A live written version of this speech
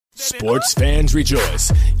Sports fans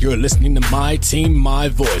rejoice. You're listening to My Team, My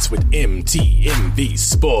Voice with MTMV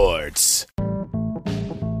Sports.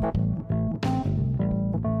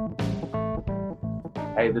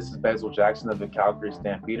 Hey, this is Basil Jackson of the Calgary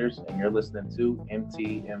Stampeders, and you're listening to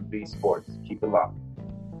MTMV Sports. Keep it locked.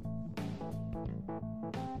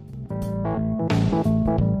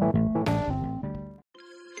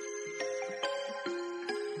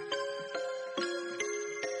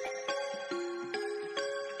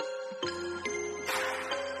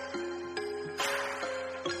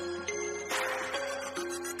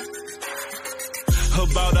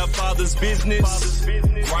 About our Father's business,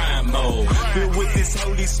 grind mode, filled with this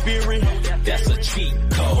Holy Spirit, that's a cheat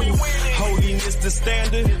code. Holiness the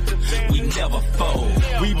standard, we never fold.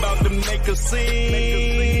 We about to make a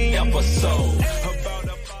scene episode. About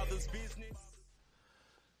our Father's business.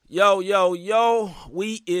 Yo,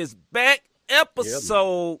 we is back,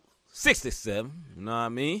 episode 67, you know what I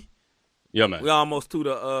mean? Yeah, man. We almost to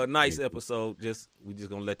the nice episode, we just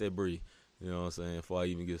gonna let that breathe. You know what I'm saying? Before I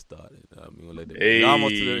even get started, I'm gonna let that. Hey.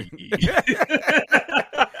 Almost to the.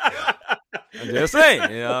 I'm just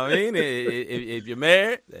saying. You know what I mean? If you're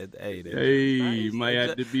married, hey, you might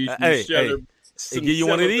have to be. They give you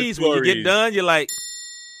one of these when you get done. You're like,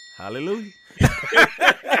 hallelujah.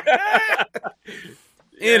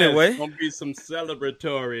 Anyway, it's gonna be some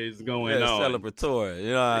celebratories going on. Celebratory.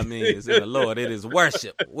 You know what I mean? It's in the Lord. It is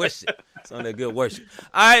worship. It's on that good worship.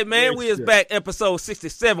 All right, man. We is back, episode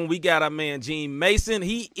 67. We got our man Gene Mason.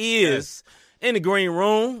 He is in the green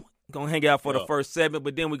room. Gonna hang out for the first segment,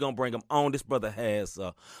 but then we're gonna bring him on. This brother has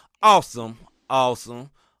awesome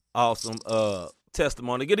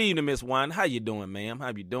testimony. Good evening, Miss Wine. How you doing, ma'am? How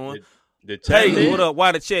you doing? Hey, what up?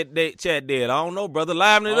 Why the chat dead? I don't know, brother.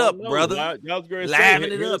 Liven it up, brother.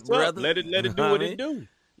 Liven it up, brother. Let it do what it do.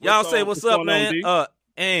 Y'all say what's up, man.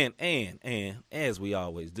 And as we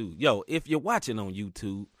always do, if you're watching on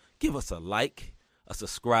YouTube, give us a like, a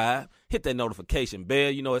subscribe, hit that notification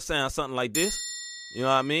bell. You know, it sounds something like this. You know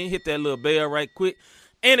what I mean? Hit that little bell right quick.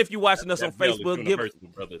 And if you're watching us on Facebook, give us.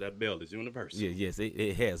 Brother, that bell is universal. Yes,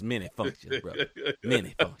 it has many functions, brother.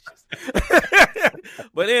 Many functions.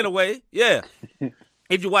 But anyway,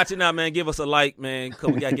 if you're watching now, man, give us a like, man,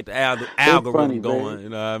 because we got to get the algorithm going. Baby. You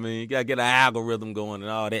know what I mean? You got to get an algorithm going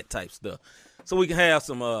and all that type stuff. So we can have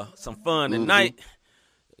some fun tonight.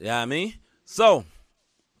 You know what I mean? So,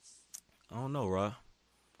 I don't know, Rob.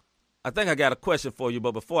 I think I got a question for you,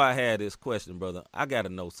 but before I had this question, brother, I got to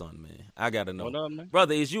know something, man. I got to know. Hold on, man.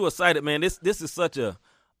 Brother, is you excited, man? This is such a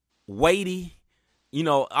weighty,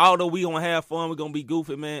 although we going to have fun, we're going to be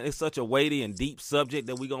goofy, man. It's such a weighty and deep subject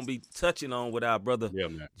that we're going to be touching on with our brother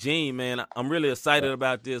Gene, man. I'm really excited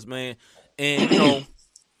about this, man. And,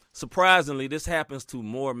 surprisingly, this happens to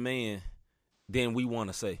more men than we want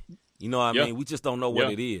to say. You know what I mean? We just don't know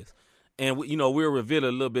what it is. And, we'll reveal it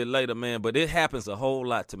a little bit later, man, but it happens a whole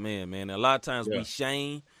lot to men, man. And a lot of times we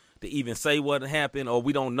shame to even say what happened, or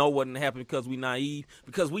we don't know what happened because we naive.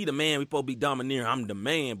 Because we the man, we supposed to be domineering. I'm the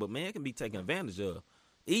man, but man, it can be taken advantage of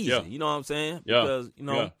easy. You know what I'm saying? Because,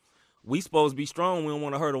 we supposed to be strong. We don't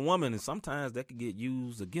want to hurt a woman, and sometimes that could get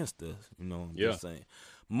used against us. You know what I'm just saying?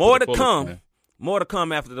 More to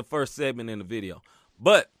come after the first segment in the video.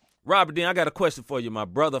 But, Robert Dean, I got a question for you, my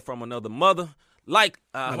brother from another mother. Like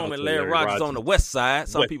homie Larry Rogers on the west side.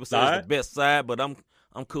 Some people say it's the best side, but I'm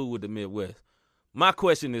cool with the Midwest. My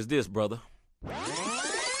question is this, brother.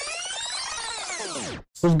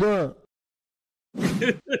 What's good?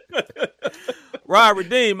 Robert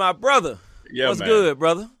Dean, my brother. What's good,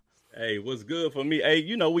 brother? Hey, what's good for me?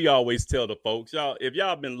 Hey, we always tell the folks, y'all, if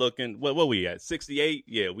y'all been looking, what we at? 68?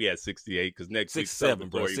 Yeah, we at 68 because next week's 67,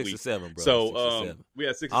 bro. 67, bro. So 67. We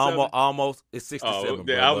at 67. Almost it's 67,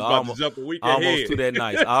 bro. I was about to jump a week ahead. Almost to that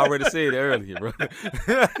nice. I already said it earlier, bro.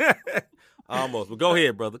 Almost. But go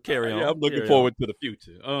ahead, brother. Carry on. Yeah, I'm looking forward to the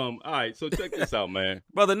future. All right, so check this out, man.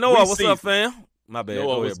 Brother Noah, what's up, fam? My bad.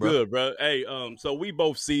 Noah, what's good, bro? Hey, so we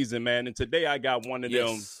both seasoned, man, and today I got one of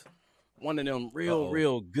them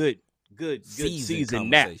real good season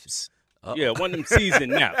naps. Yeah, one of them season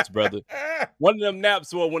naps, brother. One of them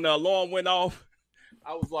naps where when the alarm went off,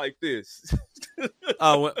 I was like this.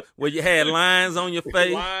 Where you had lines on your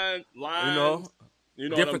face, lines,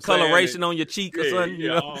 different coloration on your cheek or something.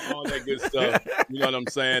 All that good stuff. You know what I'm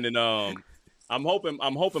saying? And I'm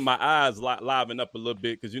hoping my eyes liven up a little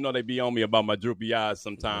bit because they be on me about my droopy eyes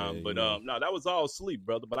sometimes. But no, that was all sleep,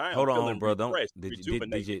 brother. But I am feeling refreshed,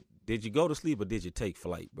 did you go to sleep or did you take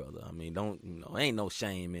flight, brother? I mean, ain't no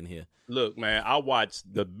shame in here. Look, man, I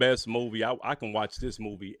watched the best movie. I can watch this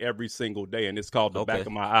movie every single day, and it's called The Back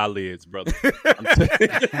of My Eyelids, brother.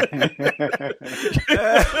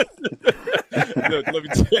 Look, let me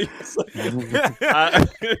tell you something.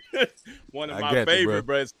 One of my favorite,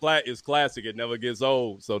 bro, is classic. It never gets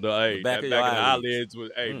old. So back of the eyelids was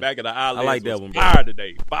back of the eyelids. I like that one, fire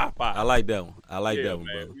today. Fire. I like that one. I like that one,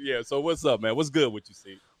 man. bro. Yeah. So what's up, man? What's good with you,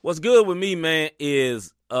 see? What's good with me, man,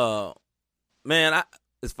 is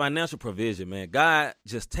it's financial provision, man. God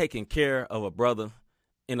just taking care of a brother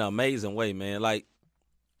in an amazing way, man. Like,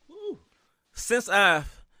 since I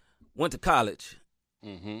went to college,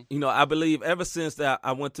 I believe ever since that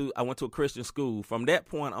I went to a Christian school, from that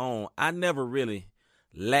point on, I never really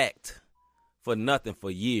lacked for nothing for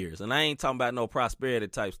years. And I ain't talking about no prosperity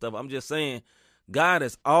type stuff. I'm just saying God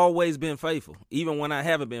has always been faithful, even when I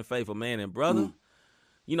haven't been faithful, man. And brother,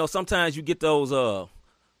 sometimes you get those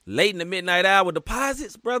late in the midnight hour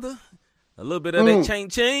deposits, brother. A little bit of that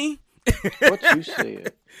ching. What you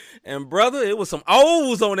said. And brother, it was some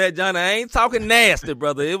O's on that, Johnny. I ain't talking nasty,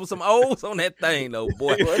 brother. It was some O's on that thing, though,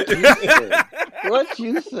 boy. What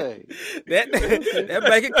you say? That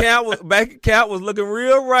bank account was looking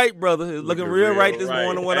real right, brother. It was looking real right this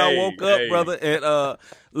morning when I woke up, brother. And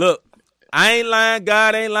look, I ain't lying.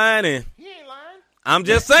 God ain't lying. And he ain't lying. I'm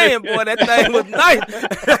just saying, boy, that thing was nice.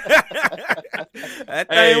 That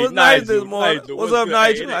thing was nice this morning. Nigel, what's up, good?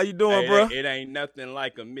 Nigel? How you doing, bro? It ain't nothing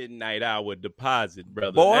like a midnight hour deposit,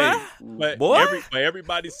 brother. Boy,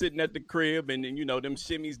 everybody sitting at the crib, and then them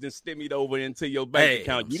shimmies then stimmied over into your bank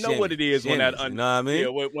account. You know what it is when that you know what I mean?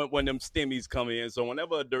 when them stimmies come in. So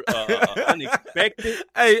whenever unexpected,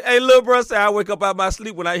 hey, little bro, say I wake up out my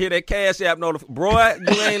sleep when I hear that Cash App notification. Bro,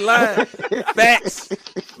 you ain't lying. Facts.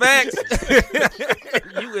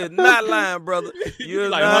 You is not lying, brother. You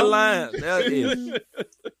is not lying. That is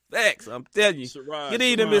facts. I'm telling you. Good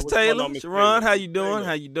evening, Miss Taylor. Sharon, how you doing?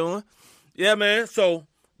 How you doing? Yeah, man. So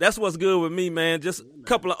that's what's good with me, man. Just a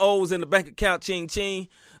couple of O's in the bank account, ching.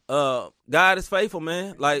 God is faithful,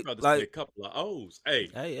 man. Like a couple of O's. Hey.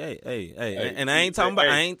 And I ain't talking about.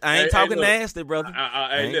 I ain't talking nasty, brother.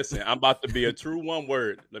 Hey, listen. I'm about to be a true one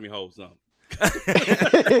word. Let me hold something.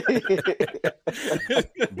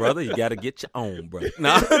 Brother, you gotta get your own, bro.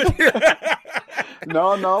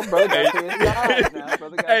 No, brother.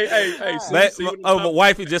 Hey. My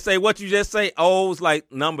wifey just say what you just say. O's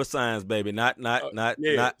like number signs, baby. Not what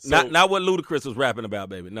Ludacris was rapping about,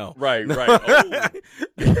 baby. No. Right.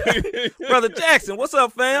 Brother Jackson, what's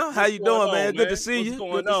up, fam? How you doing, man? Good to see you.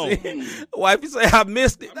 What's going on? Wifey say I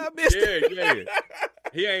missed it. Yeah.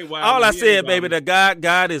 He ain't wild. All I said, baby, that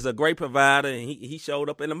God is a great provider, and he showed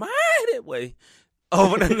up in a mighty way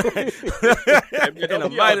over the night. In a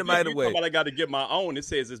mighty way. I got to get my own. It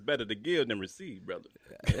says it's better to give than receive, brother.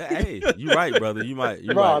 Hey, you right, brother. You right,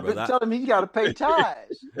 brother. Tell him he got to pay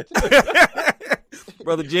tithes.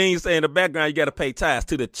 Brother Gene say in the background, you got to pay tithes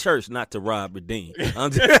to the church, not to Rob Redeem.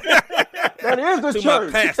 That is the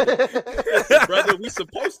church. My pastor. Brother, we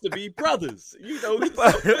supposed to be brothers.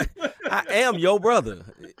 I am your brother.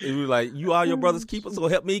 It was like, you are your brother's keeper, so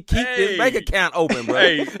help me keep this bank account open, bro.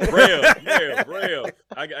 Hey, real.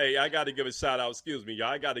 I got to give a shout out. Excuse me, y'all.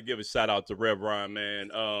 I got to give a shout out to Rev Ron, man.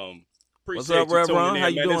 Appreciate What's up, Rev Ron? How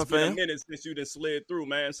you doing, it's been fam? a minute since you done slid through,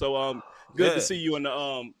 man. So good to see you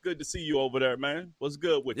good to see you over there, man. What's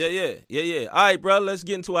good with you? Yeah. All right, bro. Let's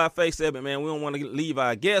get into our face segment, man. We don't want to leave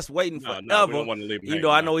our guests waiting forever. No, we don't want to leave him.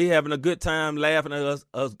 I know he having a good time laughing at us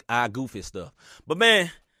our goofy stuff. But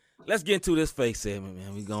man, let's get into this face segment,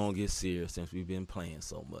 man. We gonna get serious since we've been playing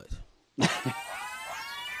so much.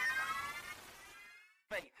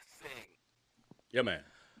 Yeah, man.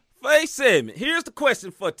 Face segment. Here's the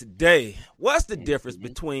question for today. What's the difference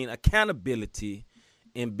between accountability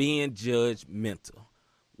and being judgmental?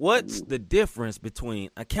 What's the difference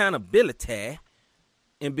between accountability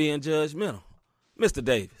and being judgmental? Mr.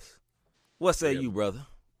 Davis, what say you, brother?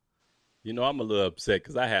 I'm a little upset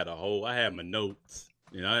because I had my notes.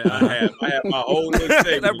 I had my whole little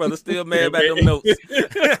segment. That brother still mad about them notes.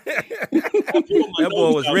 That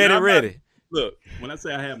boy was ready. Look, when I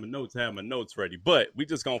say I have my notes ready. But we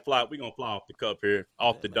just gonna fly. We gonna fly off the cup here,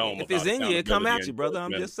 off the dome. If it's in you, it come out you, brother.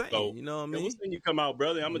 I'm just saying. So, you know what I mean? What's in you come out,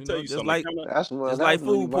 brother? I'm gonna tell you something. That's like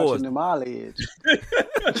food poisoning.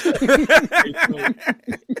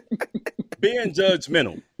 Being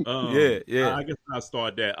judgmental. Yeah. I guess I'll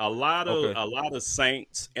start that. A lot of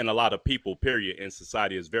saints and a lot of people, period, in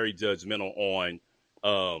society is very judgmental on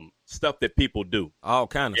stuff that people do, all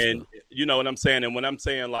kind of and stuff. You know what I'm saying. And when I'm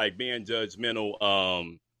saying like being judgmental,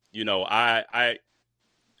 I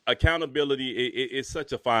accountability is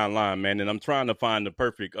such a fine line, man. And I'm trying to find the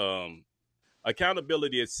perfect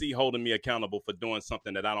accountability is holding me accountable for doing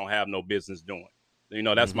something that I don't have no business doing.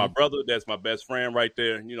 That's my brother. That's my best friend right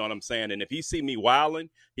there. You know what I'm saying? And if he see me wilding,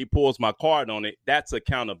 he pulls my card on it. That's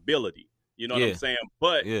accountability. You know what I'm saying?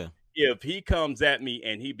 But if he comes at me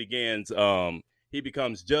and he becomes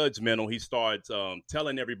judgmental, he starts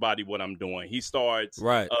telling everybody what I'm doing. He starts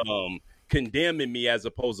condemning me as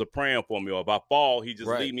opposed to praying for me. Or if I fall, he just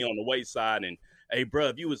leave me on the wayside and, hey, bro,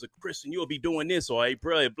 if you was a Christian, you'll be doing this. Or, hey,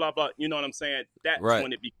 bro, blah, blah. You know what I'm saying? That's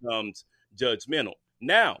when it becomes judgmental.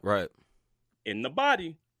 Now, in the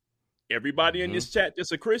body, everybody in this chat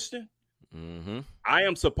that's a Christian, I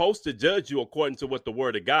am supposed to judge you according to what the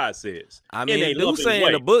word of God says. I mean, they do say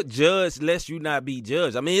in the book, judge lest you not be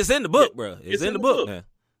judged. I mean, it's in the book, bro. It's in the book.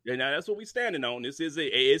 Yeah, now that's what we standing on. This is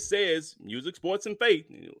it says music, sports, and faith.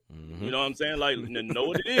 You know what I'm saying? Like, know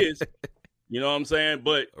what it is. You know what I'm saying?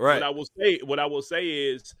 But what I will say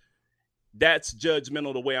is that's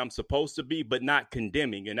judgmental the way I'm supposed to be, but not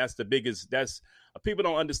condemning. And that's the biggest. People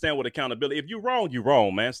don't understand what accountability. If you're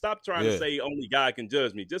wrong, man. Stop trying to say only God can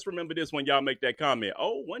judge me. Just remember this when y'all make that comment.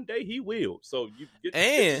 Oh, one day he will. So you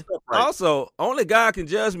get also, only God can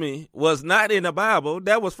judge me was not in the Bible.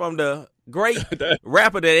 That was from the great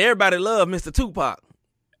rapper that everybody loved, Mr. Tupac.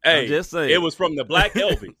 Hey, I'm just saying. It was from the Black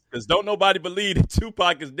Elvis, because don't nobody believe that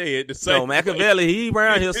Tupac is dead. No, Machiavelli, he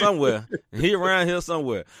around here somewhere.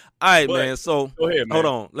 All right, man. So go ahead, man. Hold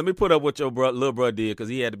on. Let me put up what your little brother did, because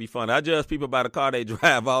he had to be funny. I judge people by the car they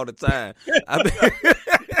drive all the time.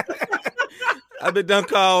 I've been done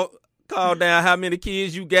call down how many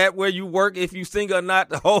kids you got, where you work, if you single or not,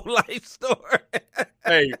 the whole life story.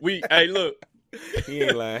 Hey, look. He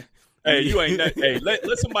ain't lying. Hey, you ain't that. Hey,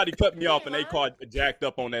 let somebody cut me off and they car jacked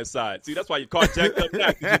up on that side. See, that's why your car jacked up now,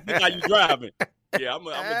 because you how you driving. Yeah, I'm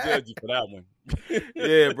gonna judge you for that one.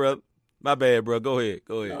 Yeah, bro. My bad, bro. Go ahead.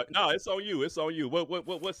 No, it's on you.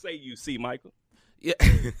 What say you, C. Michael? Yeah.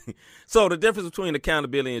 So the difference between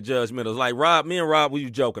accountability and judgmental is like me and Rob, we were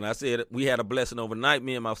joking. I said we had a blessing overnight.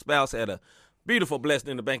 Me and my spouse had a beautiful blessing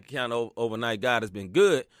in the bank account overnight. God has been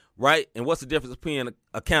good. Right? And what's the difference between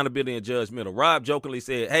accountability and judgmental? Rob jokingly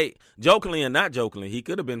said, hey, jokingly and not jokingly, he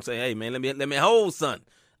could have been saying, hey, man, let me hold something.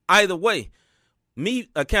 Either way, me,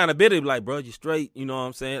 accountability, like, bro, you straight, you know what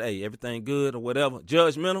I'm saying? Hey, everything good or whatever.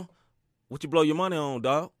 Judgmental, what you blow your money on,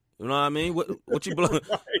 dog? You know what I mean? What you blow?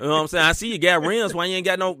 You know what I'm saying? I see you got rims. Why you ain't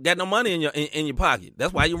got no money in your pocket?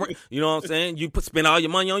 That's why you know what I'm saying? You spend all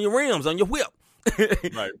your money on your rims, on your whip.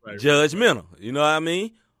 Right. Judgmental. You know what I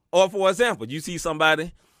mean? Or for example, you see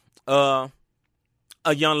somebody, a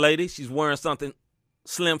young lady, she's wearing something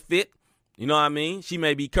slim fit. You know what I mean? She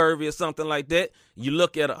may be curvy or something like that. You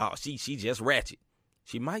look at her, oh, she just ratchet.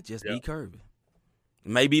 She might just be curvy.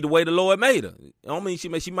 It may be the way the Lord made her. I don't mean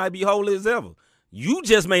she might be holy as ever. You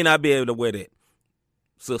just may not be able to wear that,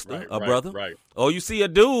 sister or brother. Right. Or you see a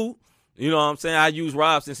dude, you know what I'm saying? I use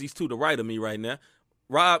Rob since he's to the right of me right now.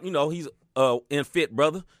 Rob, you know, he's in fit,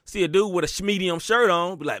 brother. See a dude with a medium shirt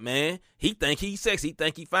on, be like, man, he think he's sexy, he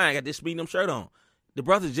think he fine, got this medium shirt on. The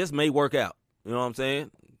brother just may work out. You know what I'm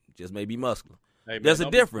saying? Just may be muscular. Hey, man, there's a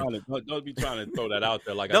difference. Don't be trying to throw that out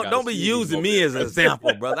there like don't be using me as an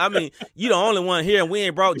example, brother. I mean, you the only one here, and we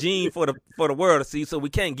ain't brought Gene for the world to see, so we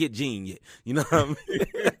can't get Gene yet. You know what I mean?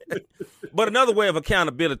 But another way of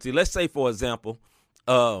accountability, let's say, for example,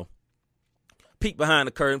 peek behind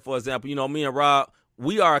the curtain, for example, you know, me and Rob,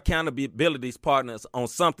 we are accountability partners on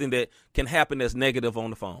something that can happen that's negative on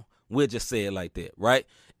the phone. We'll just say it like that, right?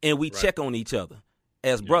 And we check on each other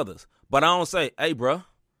as brothers. But I don't say, hey, bro,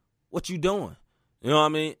 what you doing? You know what I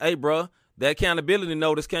mean? Hey, bro, that accountability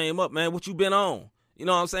notice came up, man. What you been on? You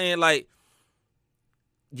know what I'm saying? Like,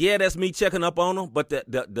 yeah, that's me checking up on them, but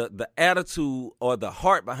the attitude or the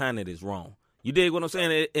heart behind it is wrong. You dig what I'm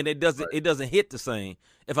saying? And it doesn't hit the same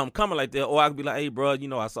if I'm coming like that. Or I could be like, hey, bro, you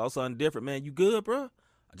know, I saw something different, man. You good, bro?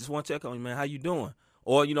 I just want to check on you, man. How you doing?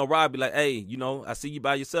 Or, you know, Rob be like, hey, you know, I see you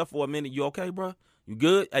by yourself for a minute. You okay, bro? You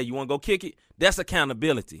good? Hey, you want to go kick it? That's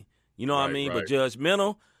accountability. You know what I mean? Right. But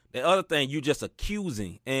judgmental, the other thing, you just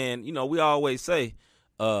accusing. And, you know, we always say,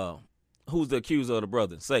 who's the accuser of the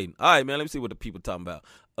brother? Satan. All right, man, let me see what the people talking about.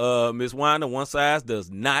 Ms. Winder, one size does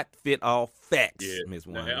not fit all facts. Yeah, Ms.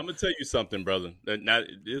 Winder. Hey, I'm gonna tell you something, brother. Now,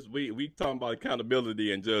 we talking about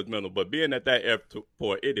accountability and judgmental, but being at that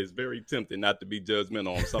airport, it is very tempting not to be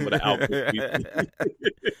judgmental on some of the outfits.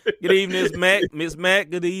 Good evening, Ms. Mac. Ms. Mac,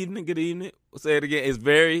 good evening. Good evening. We'll say it again. It's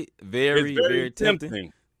very, very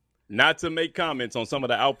tempting not to make comments on some of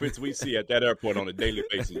the outfits we see at that airport on a daily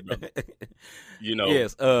basis, brother. You know.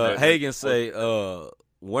 Yes. Hagen say,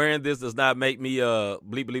 wearing this does not make me bleep,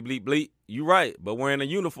 bleep, bleep, bleep. You right, but wearing the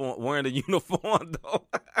uniform though.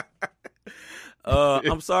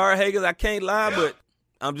 I'm sorry, Hagen, I can't lie, but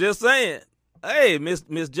I'm just saying. Hey,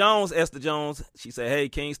 Miss Jones, Esther Jones, she said, hey,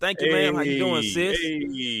 Kings, thank you, ma'am. How you doing, sis?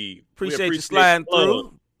 Hey. Appreciate you sliding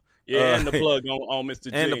through. Yeah, and the plug on Mr.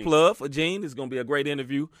 Gene. And the plug for Gene. It's gonna be a great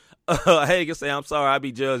interview. Hagen say, I'm sorry, I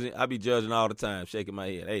be judging all the time, shaking my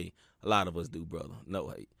head. Hey, a lot of us do, brother. No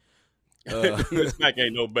hate. Miss Mac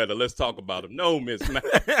ain't no better. Let's talk about him. No, Miss Mac.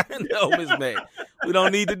 No, Miss Mac. We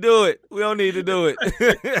don't need to do it.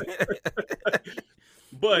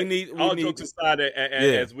 But all jokes aside,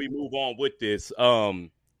 as we move on with this,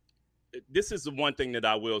 this is the one thing that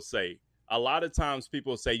I will say. A lot of times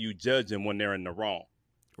people say you judge them when they're in the wrong.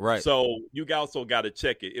 Right. So you also got to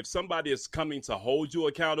check it. If somebody is coming to hold you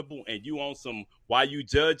accountable and you on some why you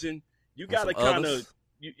judging, you got to kind of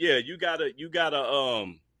you got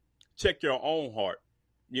to check your own heart.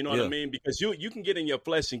 You know what I mean? Because you can get in your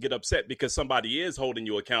flesh and get upset because somebody is holding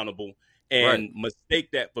you accountable and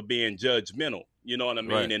mistake that for being judgmental. You know what I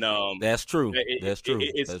mean? Right. And that's true. That's true.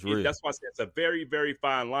 That's real. That's why I say it's a very, very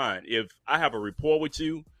fine line. If I have a rapport with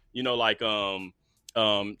you, you know, like Sharon,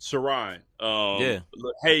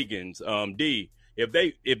 Hagen's, D.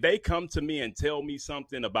 If they come to me and tell me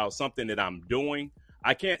something about something that I'm doing,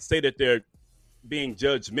 I can't say that they're being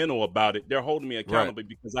judgmental about it. They're holding me accountable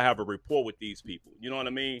because I have a rapport with these people. You know what I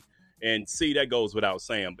mean? And see, that goes without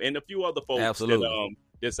saying. And a few other folks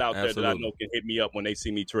that's out there that I know can hit me up when they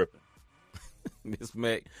see me tripping. Miss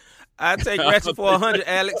Mac, I take Ratchet for 100,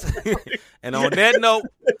 Alex. And on that note,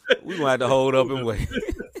 we gonna have to hold up and wait.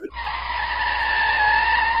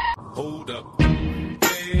 Hold up.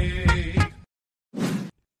 Hey.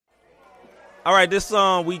 All right, this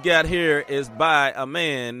song we got here is by a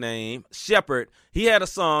man named Shepard. He had a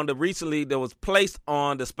song that was placed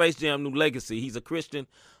on the Space Jam New Legacy. He's a Christian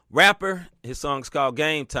rapper. His song's called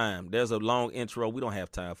Game Time. There's a long intro. We don't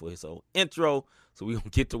have time for his whole intro, so we're going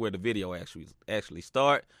to get to where the video actually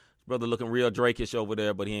start. His brother looking real Drake-ish over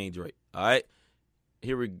there, but he ain't Drake. All right,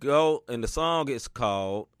 here we go. And the song is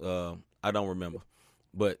called, I don't remember,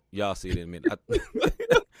 but y'all see it in a minute.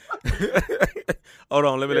 Hold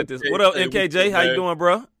on, let me let this. What up, NKJ? How you doing,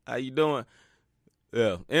 bro? How you doing?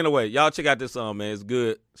 Yeah. Anyway, y'all check out this song, man. It's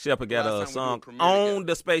good. Shepard got a song on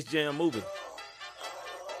the Space Jam movie.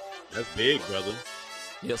 That's big, brother.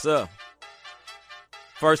 Yes, sir.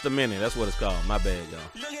 First Amendment. That's what it's called. My bad, y'all.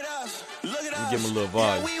 Look at us. Look at let me us. give him a little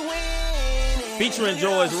volume. Yeah, we winning. Featuring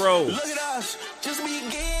George Rose. Look at us. Just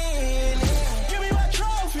beginning. Give me my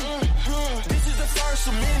trophy. This is the first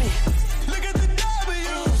of many. Look at the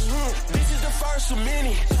W. This is the first of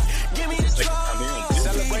many. Give me the trophy.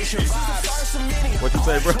 Celebration vibes. What you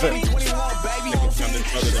say, bro? 2021, baby.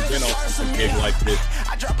 Like this.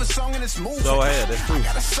 I drop a song and it's moving. Go ahead, that's true. I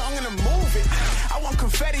got a song and a movie. I want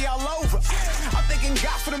confetti all over. I'm thanking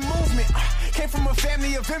God for the movement. Came from a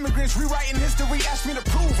family of immigrants, rewriting history, asked me to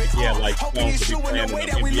prove it. Yeah, like hoping it's true in the way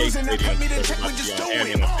that we losing. That put me to check, we just do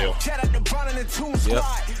it. Shout out to Brown and the Toon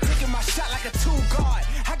Squad. Taking my shot like a two guard.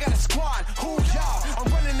 I got a squad. Who y'all?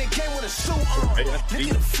 I'm running the game with a suit on. Look at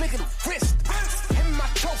the flick of the wrist. Hand me my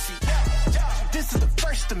trophy. This is the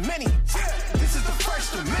first of many. This is the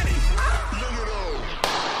first of many. Look at those.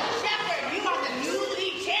 Shepard, you are the new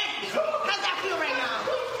league champion. How's that feel right now?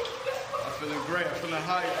 I'm feeling great. I'm feeling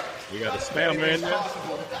hype. We got a spammer in there.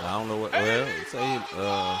 I don't know what. Well, it say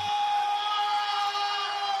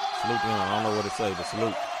salute to him. I don't know what it say, but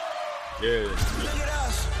salute. Yeah. Look at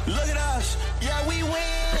us. Look at us. Yeah, we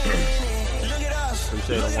win. Look at us.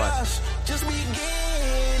 Appreciate Look him at watching. us. Just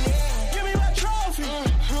beginning. Give me my trophy.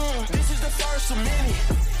 This is the first of many.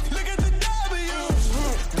 Look at the W.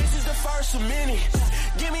 This is the first of many.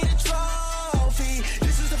 Give me the trophy.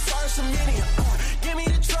 This is the first of many. Give me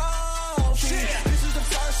the trophy. This is the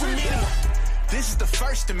first of many. This is the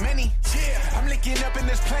first of many. I'm licking up and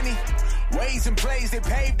there's plenty. Ways and plays, they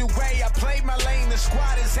paved the way. I played my lane, the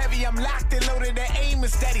squad is heavy. I'm locked and loaded, the aim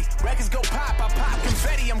is steady. Records go pop, I pop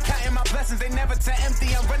confetti. I'm counting my blessings, they never to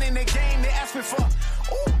empty. I'm running the game, they ask me for.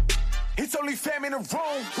 Ooh. It's only fam in the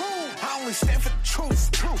room. I only stand for the truth.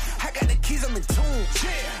 I got the keys, I'm in tune.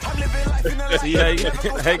 I'm living life in the life. See,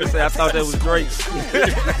 Hagen said I thought that was Drake.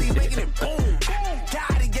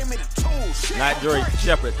 Not Drake.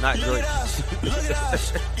 Shepard, not Drake.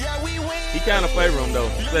 He kind of favor him, though,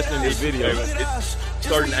 especially in these videos.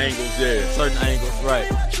 Certain angles, yeah. Certain angles, right.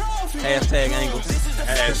 Hashtag angles.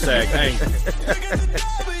 Hashtag angles.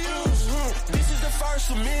 This is the first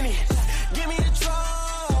of many. Give me the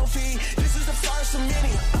trophy. This is the first of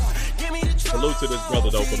many. Give me the trophy. Salute to this brother,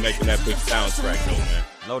 though, for making that big soundtrack, though, man.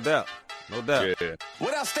 No doubt. No doubt. Yeah.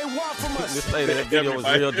 What else they want from us? Let's say that video was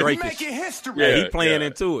real Drake-ish. Making history. Yeah, he playing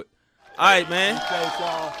into it. All right, man. Thank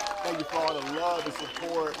y'all. Thank you for all the love and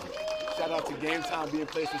support. Shout out to Game Time being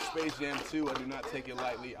placed in Space Jam 2. I do not take it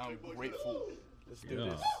lightly. I'm grateful. Let's do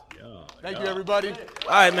this. Thank you, everybody. All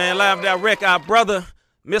right, man. Live and direct, our brother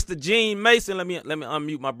Mr. Gene Mason. Let me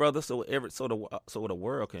unmute my brother so the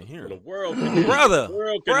world can hear him. The world can hear brother.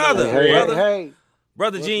 Hey.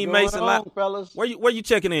 Brother What's Gene going Mason, on, fellas? where you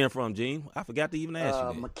checking in from, Gene? I forgot to even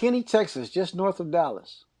ask you that. McKinney, Texas, just north of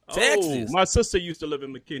Dallas. Texas. Oh, my sister used to live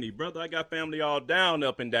in McKinney, brother. I got family all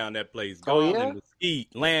up and down that place. Oh, Garland, yeah?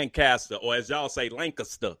 Mesquite, Lancaster, or as y'all say,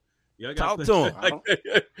 Lancaster. Y'all Talk to him.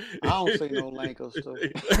 I don't say no Lancaster.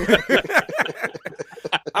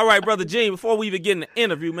 All right, Brother Gene, before we even get in the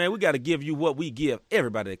interview, man, we got to give you what we give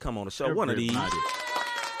everybody that come on the show. One of these.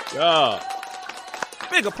 Yeah.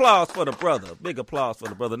 Big applause for the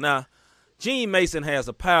brother. Now, Gene Mason has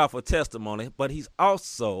a powerful testimony, but he's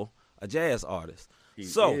also a jazz artist. He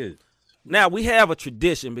is. Now we have a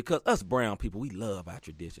tradition because us brown people, we love our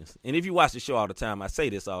traditions. And if you watch the show all the time, I say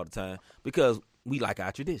this all the time because we like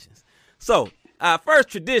our traditions. So our first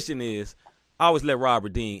tradition is I always let Rob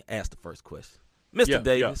Redeem ask the first question. Mr.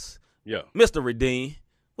 Davis, Mr. Redeem,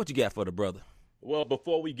 what you got for the brother? Well,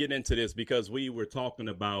 before we get into this, because we were talking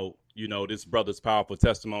about, this brother's powerful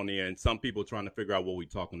testimony and some people trying to figure out what we're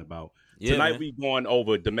talking about. Yeah, Tonight, man. we going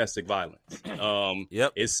over domestic violence.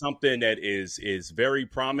 It's something that is very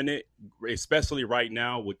prominent, especially right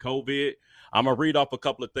now with COVID. I'm going to read off a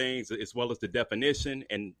couple of things as well as the definition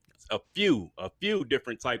and a few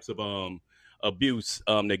different types of abuse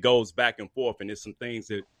that goes back and forth. And there's some things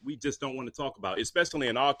that we just don't want to talk about, especially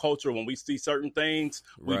in our culture. When we see certain things,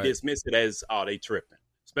 we dismiss it as, they tripping,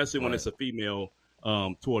 especially when it's a female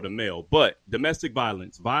toward a male. But domestic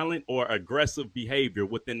violence, violent or aggressive behavior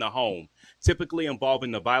within the home, typically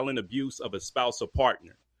involving the violent abuse of a spouse or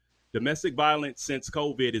partner. Domestic violence since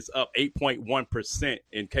COVID is up 8.1%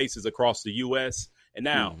 in cases across the U.S. And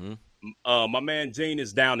now, my man Gene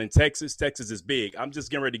is down in Texas. Texas is big. I'm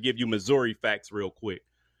just getting ready to give you Missouri facts real quick.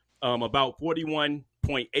 About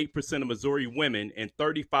 41.8% of Missouri women and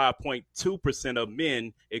 35.2% of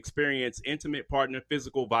men experience intimate partner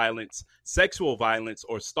physical violence, sexual violence,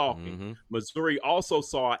 or stalking. Missouri also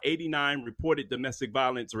saw 89 reported domestic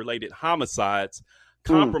violence related homicides,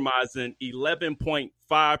 compromising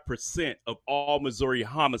 11.5% of all Missouri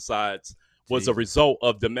homicides was a result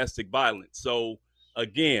of domestic violence. So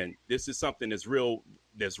again, this is something that's real.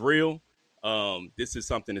 This is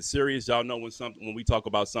something that's serious. Y'all know when we talk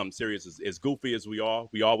about something serious, as goofy as we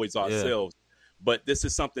always are ourselves. But this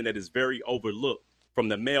is something that is very overlooked from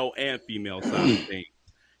the male and female side of things.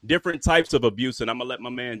 Different types of abuse, and I'm gonna let my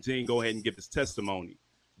man Gene go ahead and give his testimony.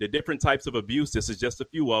 The different types of abuse. This is just a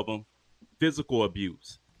few of them. Physical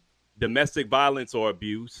abuse, domestic violence or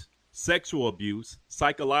abuse, sexual abuse,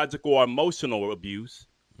 psychological or emotional abuse,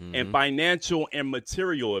 and financial and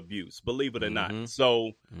material abuse, believe it or not.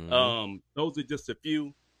 So those are just a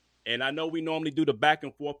few. And I know we normally do the back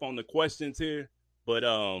and forth on the questions here, but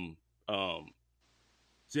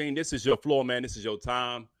Gene, this is your floor, man. This is your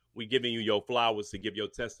time. We giving you your flowers to give your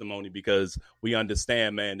testimony because we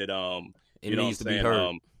understand, man, that it needs to be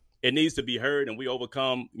heard. It needs to be heard, and we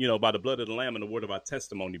overcome, by the blood of the Lamb and the word of our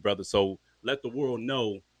testimony, brother. So let the world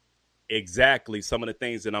know exactly some of the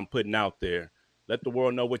things that I'm putting out there. Let the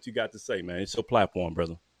world know what you got to say, man. It's your platform,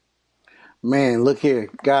 brother. Man, look here,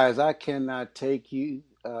 guys. I cannot tell you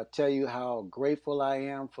how grateful I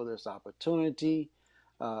am for this opportunity.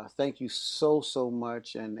 Thank you so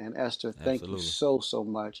much, and Esther, thank you so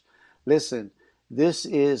much. Listen, this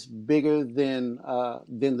is bigger than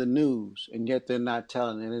the news, and yet they're not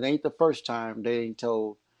telling. And it ain't the first time they ain't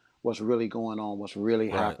told what's really going on, what's really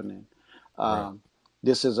happening.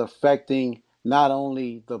 This is affecting not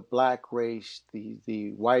only the black race,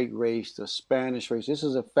 the white race, the Spanish race. This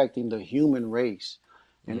is affecting the human race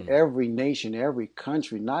in every nation, every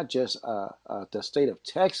country, not just the state of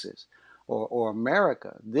Texas or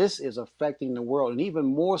America. This is affecting the world, and even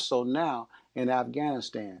more so now in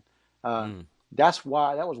Afghanistan. That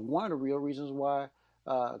was one of the real reasons why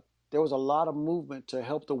there was a lot of movement to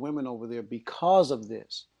help the women over there because of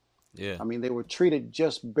this. Yeah, I mean, they were treated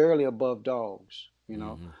just barely above dogs.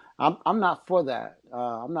 I'm not for that.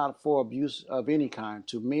 I'm not for abuse of any kind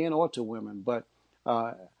to men or to women. But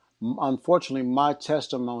unfortunately, my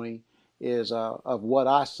testimony is of what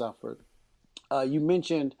I suffered. You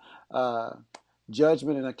mentioned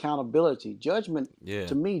judgment and accountability. Judgment,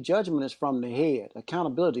 to me, judgment is from the head.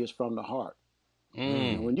 Accountability is from the heart.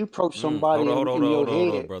 When you approach somebody in your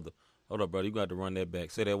head, brother. Hold up, brother. You got to run that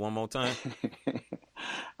back. Say that one more time.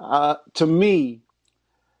 To me,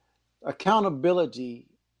 accountability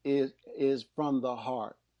is from the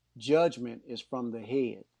heart. Judgment is from the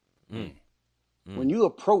head. When you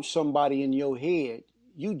approach somebody in your head,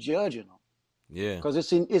 you judging them. Yeah. Because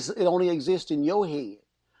it only exists in your head.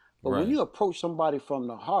 But when you approach somebody from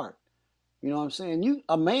the heart, You know what I'm saying?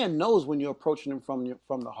 A man knows when you're approaching him from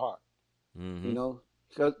the heart. Mm-hmm. You know,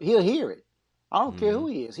 because he'll hear it. I don't care who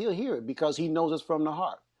he is. He'll hear it because he knows it's from the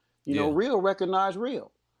heart. You know, real recognize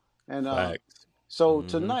real. And so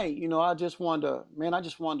tonight, you know, I just wanted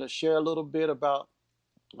to share a little bit about.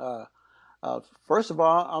 First of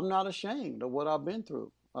all, I'm not ashamed of what I've been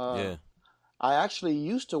through. I actually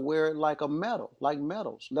used to wear it like a medal, like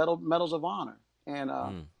medals of honor, and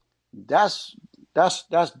that's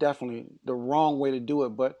definitely the wrong way to do it.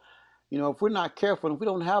 But you know, if we're not careful, if we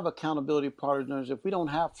don't have accountability partners, if we don't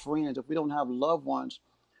have friends, if we don't have loved ones,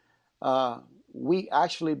 we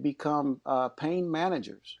actually become pain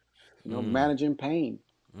managers. You know, managing pain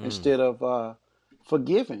instead of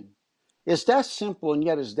forgiving. It's that simple, and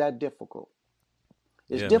yet it's that difficult.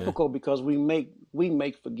 It's difficult because we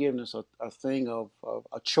make forgiveness a thing of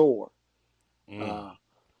a chore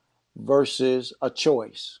versus a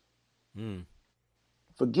choice.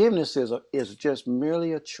 Forgiveness is just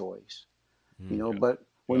merely a choice, you know. But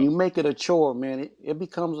when you make it a chore, man, it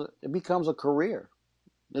becomes a career.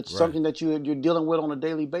 It's something that you're dealing with on a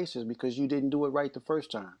daily basis because you didn't do it right the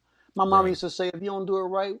first time. My mom used to say, if you don't do it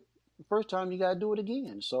right the first time, you got to do it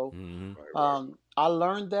again. So I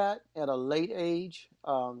learned that at a late age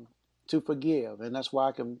to forgive, and that's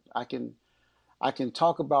why I can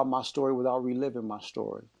talk about my story without reliving my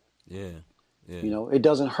story. You know, it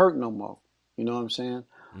doesn't hurt no more. You know what I'm saying?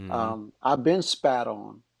 I've been spat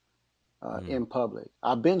on in public.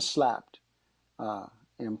 I've been slapped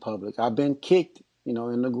in public. I've been kicked, you know,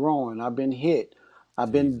 in the groin. I've been hit.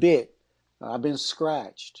 I've been bit. I've been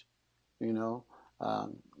scratched, you know.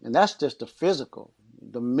 And that's just the physical.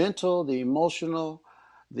 The mental, the emotional,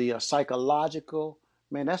 the psychological.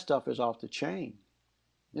 Man, that stuff is off the chain.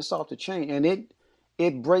 It's off the chain. And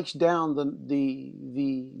it breaks down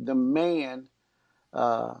the man,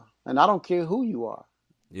 and I don't care who you are.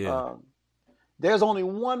 There's only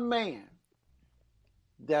one man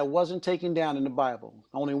that wasn't taken down in the Bible.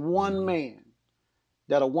 Only one man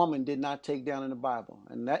that a woman did not take down in the Bible,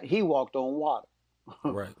 and that he walked on water.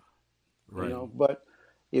 Right. You know, but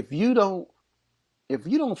if you don't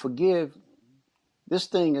forgive, this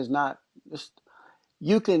thing is not.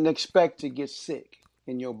 You can expect to get sick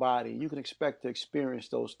in your body. You can expect to experience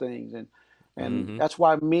those things, and that's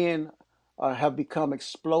why men have become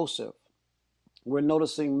explosive. We're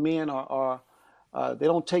noticing men are they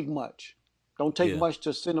don't take much. Don't take much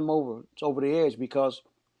to send them over the edge because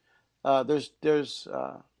there's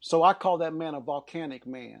so I call that man a volcanic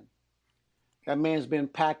man. That man's been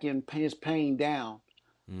packing his pain down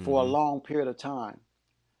for a long period of time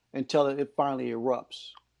until it finally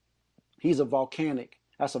erupts. He's a volcanic.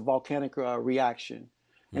 That's a volcanic reaction.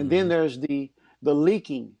 And then there's the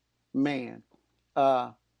leaking man.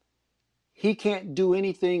 He can't do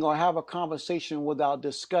anything or have a conversation without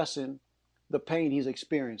discussing the pain he's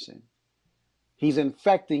experiencing. He's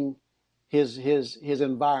infecting his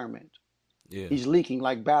environment. He's leaking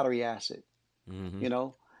like battery acid. You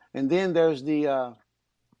know. And then there's the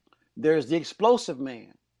explosive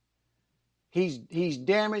man. He's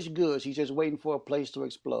damaged goods. He's just waiting for a place to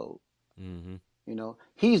explode. You know,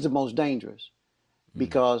 he's the most dangerous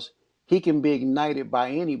because he can be ignited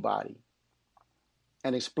by anybody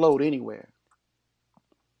and explode anywhere.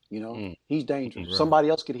 You know, he's dangerous. Right. Somebody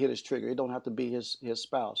else could hit his trigger. It don't have to be his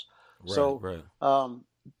spouse. Right,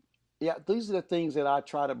 yeah, these are the things that I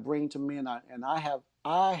try to bring to men. I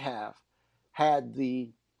have had the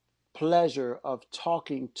pleasure of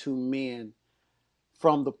talking to men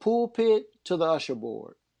from the pulpit to the usher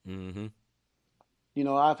board. You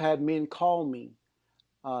know, I've had men call me.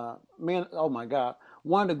 Men, oh my God,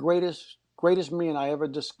 one of the greatest men I ever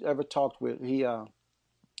talked with.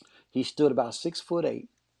 He stood about 6'8",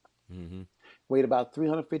 weighed about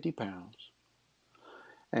 350 pounds,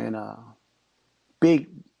 and big.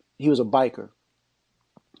 He was a biker,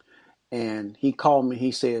 and he called me.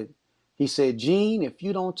 He said, Gene, if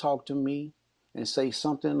you don't talk to me and say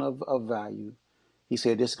something of value, he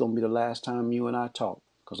said, this is going to be the last time you and I talk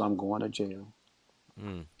because I'm going to jail.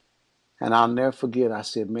 And I'll never forget, I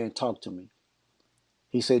said, man, talk to me.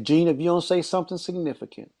 He said, Gene, if you don't say something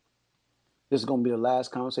significant, this is going to be the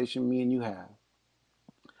last conversation me and you have.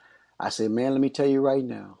 I said, man, let me tell you right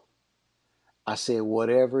now. I said,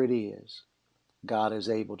 whatever it is, God is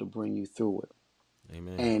able to bring you through it.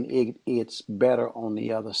 Amen. And it's better on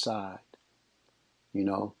the other side. You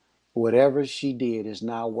know, whatever she did is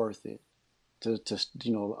not worth it to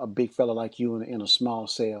you know, a big fella like you in a small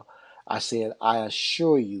cell. I said, I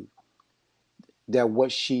assure you that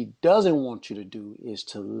what she doesn't want you to do is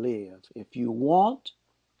to live. If you want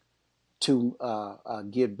to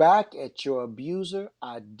get back at your abuser,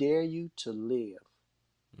 I dare you to live.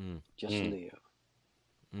 Just live.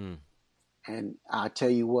 Mm. And I tell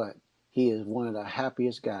you what, he is one of the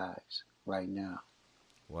happiest guys right now.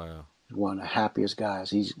 Wow. One of the happiest guys.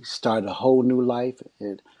 He's started a whole new life.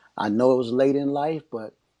 I know it was late in life,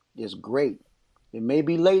 but it's great. It may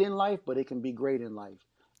be late in life, but it can be great in life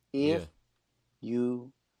if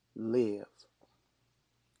you live.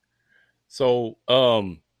 So,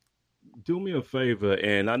 do me a favor,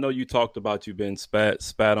 and I know you talked about you been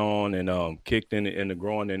spat on and kicked in the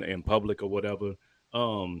groin in public or whatever.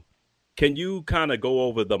 Can you kind of go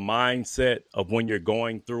over the mindset of when you're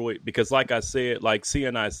going through it? Because like I said, like C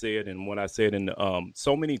and I said, and what I said in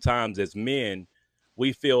so many times as men,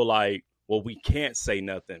 we feel like, well, we can't say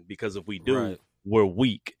nothing because if we do, we're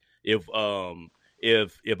weak. If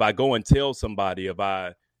I go and tell somebody,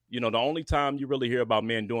 the only time you really hear about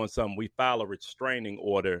men doing something, we file a restraining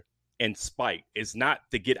order in spite. It's not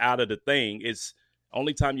to get out of the thing. It's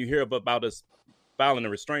only time you hear about us filing a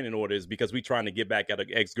restraining order is because we're trying to get back at an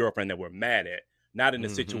ex-girlfriend that we're mad at, not in a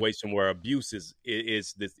situation where abuse is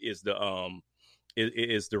the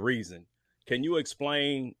reason. Can you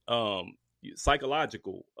explain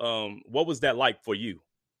psychological? What was that like for you?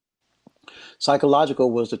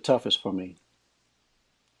 Psychological was the toughest for me.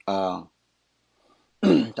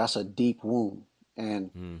 That's a deep wound,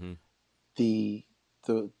 and the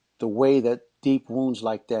way that deep wounds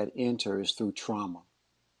like that enter is through trauma.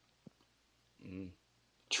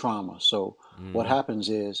 Trauma. So what happens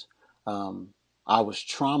is I was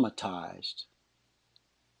traumatized,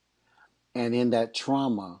 and in that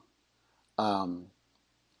trauma,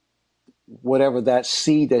 whatever that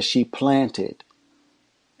seed that she planted,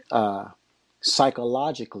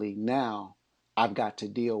 psychologically now I've got to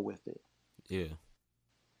deal with it. Yeah.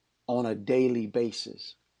 On a daily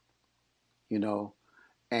basis,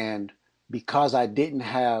 and because I didn't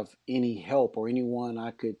have any help or anyone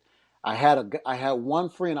I had one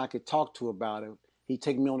friend I could talk to about it. He'd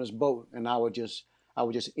take me on his boat, and I would just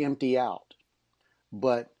empty out.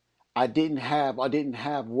 But I didn't have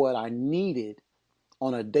what I needed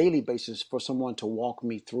on a daily basis for someone to walk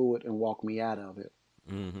me through it and walk me out of it.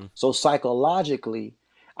 So psychologically,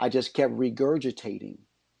 I just kept regurgitating.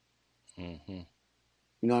 You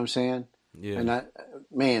know what I'm saying? Yeah.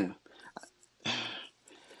 And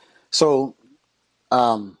so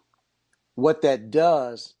what that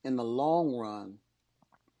does in the long run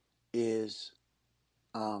is,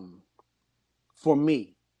 for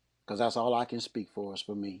me, because that's all I can speak for is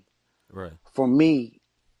for me. Right. For me,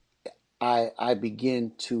 I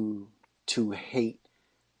begin to hate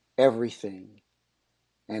everything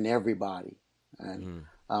and everybody, and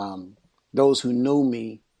those who knew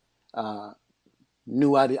me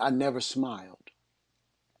knew I never smiled.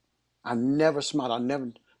 I never smiled.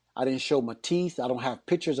 I didn't show my teeth. I don't have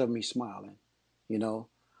pictures of me smiling.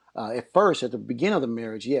 At first, at the beginning of the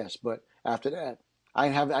marriage, yes, but after that, I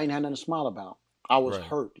ain't had nothing to smile about. I was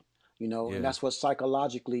hurt, and that's what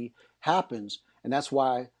psychologically happens, and that's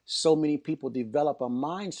why so many people develop a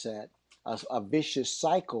mindset, a vicious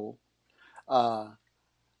cycle, and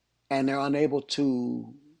they're unable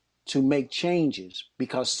to make changes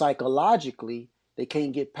because psychologically they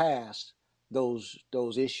can't get past those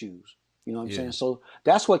issues. You know what I'm saying? So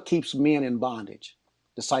that's what keeps men in bondage,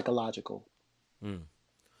 the psychological.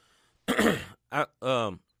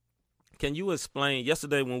 Can you explain,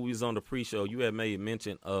 yesterday when we was on the pre-show, you had made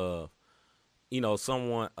mention of,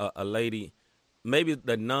 someone, a lady, maybe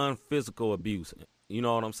the non-physical abuse, you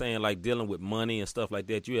know what I'm saying? Like dealing with money and stuff like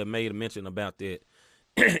that. You had made a mention about that.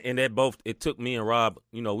 And it took me and Rob,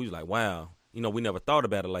 we was like, wow, we never thought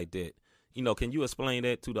about it like that. Can you explain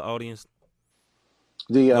that to the audience?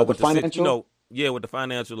 The financial? With the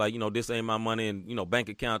financial, like, this ain't my money and, bank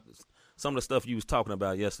account, some of the stuff you was talking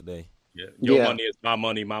about yesterday. Yeah. Your money is my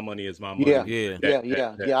money. My money is my money.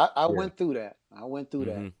 Yeah. I went through that.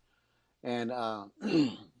 that. And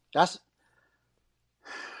that's,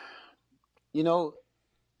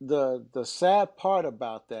 the sad part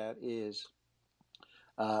about that is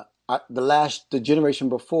the generation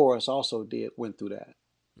before us also went through that.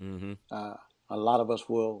 A lot of us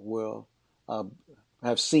will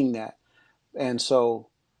have seen that. And so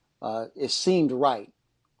it seemed right.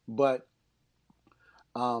 But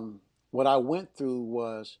what I went through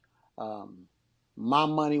was my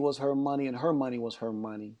money was her money and her money was her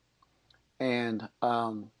money. And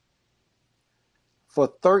for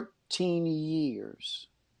 13 years,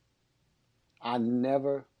 I'll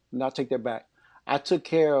take that back. I took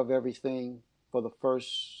care of everything for the first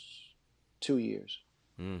 2 years.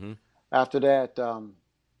 After that,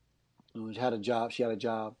 she had a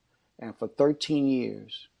job. And for 13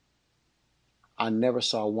 years, I never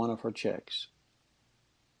saw one of her checks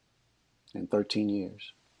in 13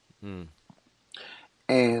 years. And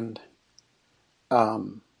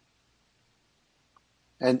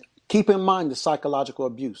keep in mind the psychological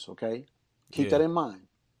abuse, okay? Keep that in mind.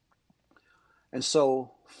 And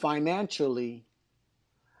so financially,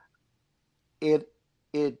 it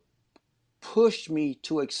pushed me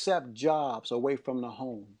to accept jobs away from the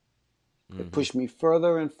home. It pushed me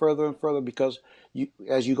further and further and further because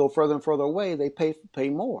as you go further and further away, they pay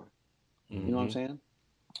more. You know what I'm saying?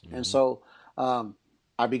 And so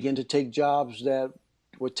I began to take jobs that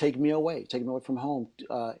would take me away from home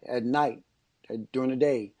at night, during the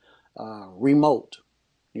day, remote,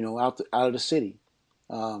 out of the city.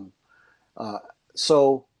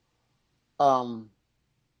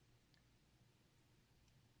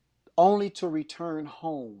 Only to return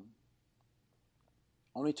home,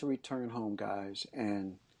 guys,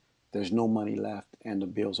 and there's no money left and the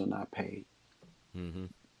bills are not paid.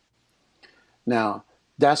 Now,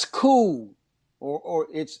 that's cool, or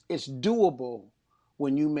it's doable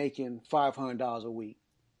when you're making $500 a week,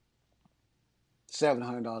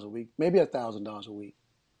 $700 a week, maybe $1,000 a week.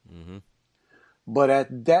 But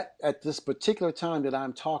at this particular time that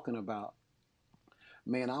I'm talking about,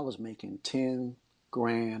 man, I was making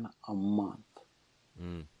 $10,000 a month.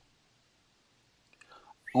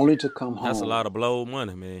 Only to come home. That's a lot of blow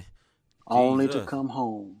money, man. Only to come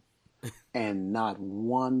home and not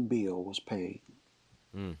one bill was paid.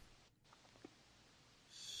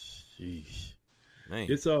 Sheesh. Man.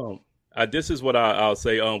 This is what I'll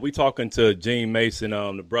say. We talking to Gene Mason.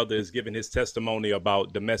 The brother is giving his testimony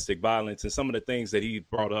about domestic violence and some of the things that he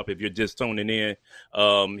brought up. If you're just tuning in,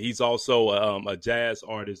 he's also a jazz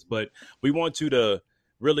artist. But we want you to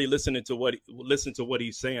really listen to what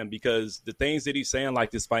he's saying, because the things that he's saying,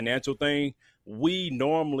 like this financial thing, we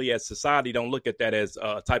normally as society don't look at that as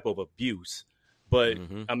a type of abuse. But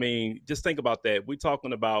I mean, just think about that. We're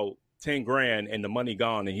talking about $10,000 and the money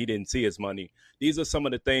gone and he didn't see his money. These are some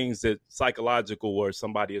of the things that psychological, where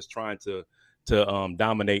somebody is trying to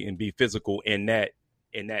dominate and be physical in that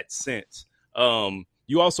sense.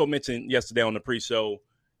 You also mentioned yesterday on the pre-show,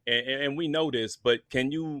 and we know this, but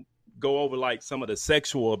can you go over like some of the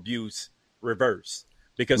sexual abuse reverse?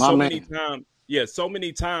 Because so many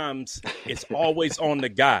times it's always on the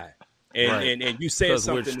guy. And you said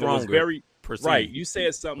something that was very right. You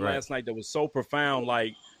said something last night that was so profound,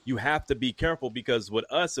 like, you have to be careful, because with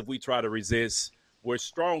us, if we try to resist, we're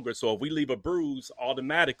stronger. So if we leave a bruise,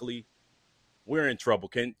 automatically we're in trouble.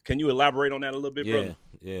 Can you elaborate on that a little bit, brother?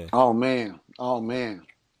 Yeah. Oh man.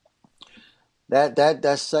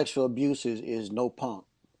 That sexual abuse is no punk.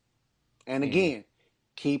 And again,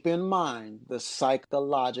 keep in mind the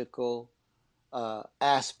psychological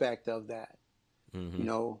aspect of that.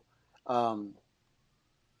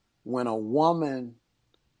 When a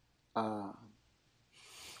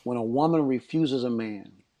woman refuses a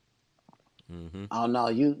man, oh no,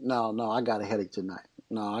 I got a headache tonight.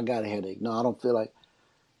 No, I got a headache. No, I don't feel like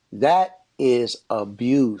that. Is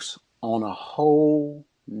abuse on a whole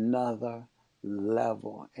nother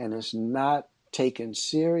level, and it's not taken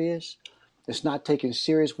serious. It's not taken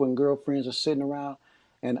serious when girlfriends are sitting around,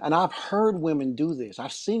 and I've heard women do this.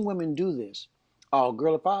 I've seen women do this. Oh,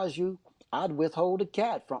 girl, if I was you, I'd withhold a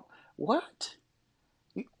cat from what?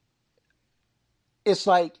 It's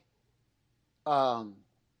like, and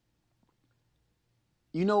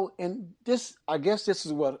this, I guess this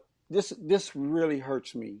is what, this really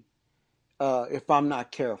hurts me if I'm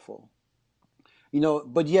not careful.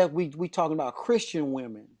 But yet we talking about Christian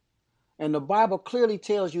women. And the Bible clearly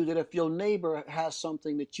tells you that if your neighbor has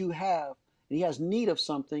something that you have, and he has need of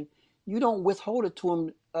something, you don't withhold it to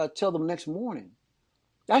him till the next morning.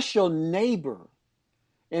 That's your neighbor.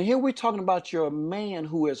 And here we're talking about your man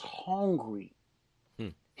who is hungry.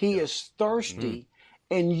 He is thirsty,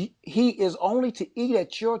 and he is only to eat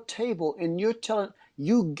at your table, and you're telling,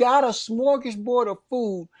 you got a smorgasbord of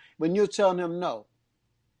food, when you're telling him, no,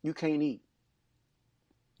 you can't eat.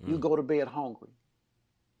 You go to bed hungry.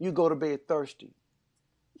 You go to bed thirsty.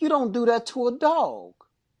 You don't do that to a dog.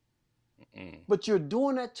 But you're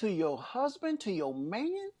doing that to your husband, to your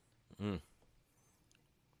man?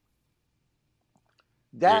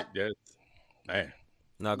 That man.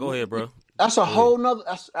 Now go ahead, bro. That's a whole nother.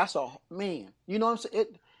 That's a man. You know what I'm saying?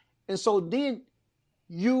 And so then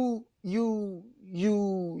you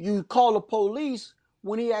call the police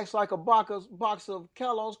when he acts like a box of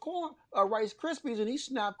Kellogg's corn Rice Krispies, and he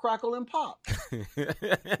snap, crackle, and pop. You know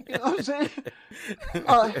what I'm saying?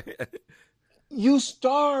 You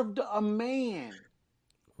starved a man,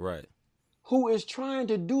 right, who is trying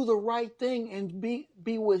to do the right thing and be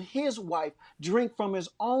with his wife, drink from his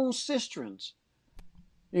own cisterns,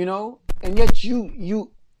 and yet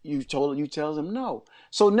you You tells him no.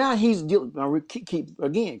 So now he's dealing.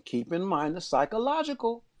 Keep in mind the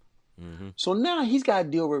psychological. Mm-hmm. So now he's got to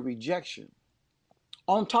deal with rejection,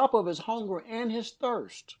 on top of his hunger and his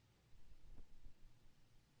thirst,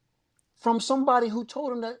 from somebody who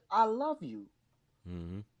told him that I love you.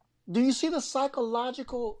 Mm-hmm. Do you see the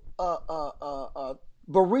psychological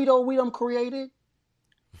burrito we done created?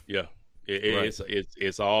 Yeah,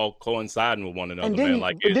 it's all coinciding with one another, and then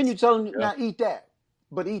man. Then you tell him, now eat that,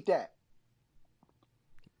 but eat that.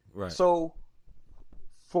 Right. So,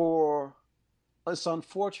 it's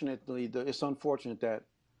unfortunate that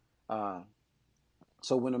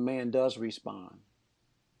so when a man does respond,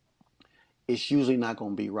 it's usually not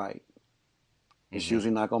going to be right. It's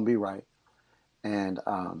usually not going to be right, and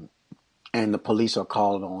the police are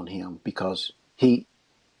calling on him because he's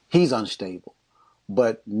unstable.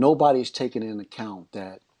 But nobody's taking into account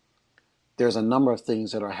that there's a number of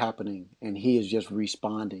things that are happening, and he is just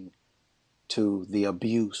responding to the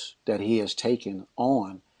abuse that he has taken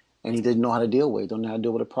on, and he didn't know how to deal with it, don't know how to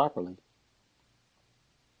deal with it properly.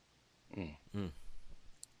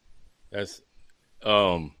 That's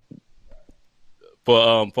for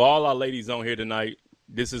all our ladies on here tonight.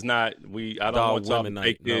 This is not I don't want y'all to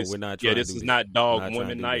take this. No, we're not this is not dog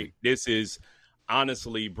women night. This is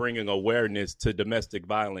honestly bringing awareness to domestic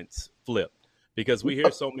violence flip, because we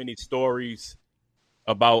hear so many stories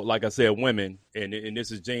about, like I said, women, and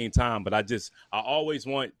this is Gene time, but I always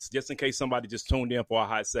want, just in case somebody just tuned in for a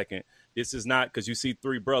hot second, this is not because you see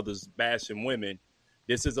three brothers bashing women.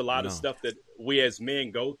 This is a lot of stuff that we as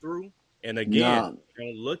men go through. And again,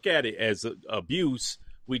 don't look at it as abuse.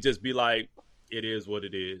 We just be like, it is what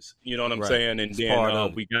it is. You know what I'm saying? And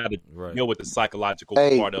then we got to deal with the psychological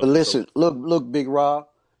part of it. But listen, look, Big Rob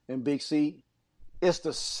and Big C, it's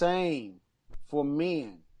the same for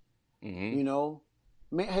men. Mm-hmm. You know,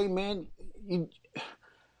 hey man,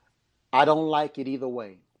 I don't like it either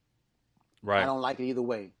way. Right. I don't like it either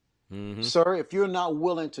way. Mm-hmm. Sir, if you're not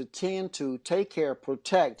willing to tend to, take care,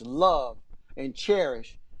 protect, love, and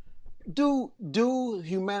cherish, do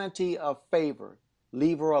humanity a favor.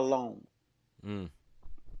 Leave her alone.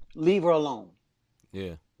 Leave her alone.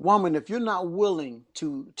 Yeah. Woman, if you're not willing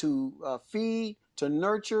to feed, to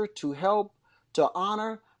nurture, to help, to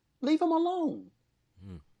honor, leave him alone.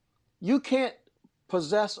 You can't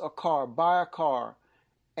possess a car, buy a car,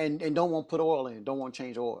 and don't want to put oil in it, don't want to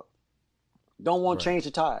change oil. Don't want to change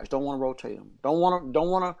the tires, don't want to rotate them. Don't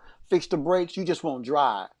want to fix the brakes, you just want to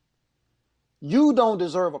drive. You don't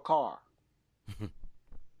deserve a car.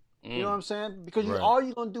 You know what I'm saying? Because all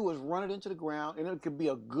you're going to do is run it into the ground, and it could be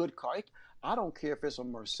a good car. I don't care if it's a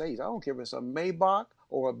Mercedes. I don't care if it's a Maybach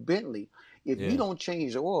or a Bentley. If you don't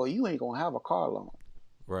change the oil, you ain't going to have a car long.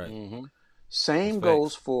 Right. Mm-hmm. Same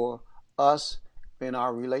goes for us in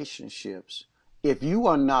our relationships. If you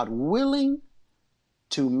are not willing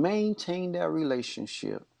to maintain that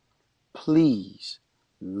relationship, please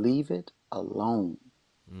leave it alone.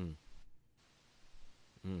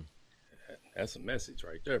 That's a message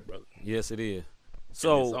right there, brother. Yes, it is.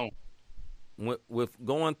 So, with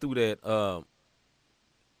going through that,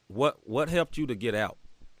 what helped you to get out?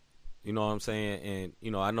 You know what I'm saying?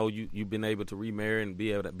 And I know you've been able to remarry and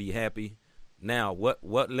be able to be happy. Now,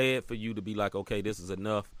 what led for you to be like, okay, this is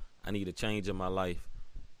enough. I need a change in my life.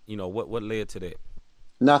 What led to that?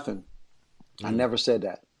 Nothing. I never said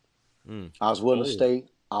that. I was willing to stay.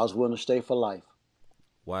 I was willing to stay for life.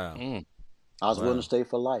 Wow. I was willing to stay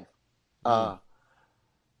for life. I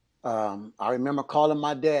remember calling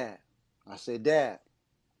my dad. I said, Dad,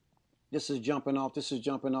 this is jumping off. This is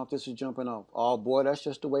jumping off. This is jumping off. Oh boy, that's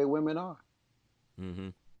just the way women are. Mm-hmm.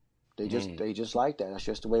 They just like that. That's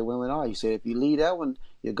just the way women are. He said, if you leave that one,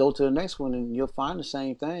 you go to the next one and you'll find the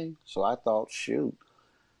same thing. So I thought, shoot,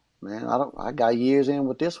 man, I got years in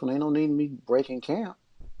with this one. Ain't no need me breaking camp.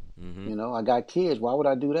 Mm-hmm. I got kids. Why would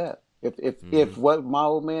I do that? If what my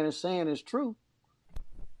old man is saying is true,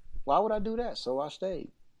 why would I do that? So I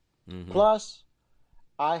stayed. Mm-hmm. Plus,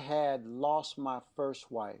 I had lost my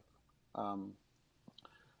first wife.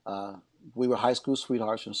 We were high school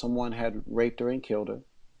sweethearts, and someone had raped her and killed her.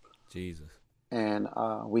 Jesus. And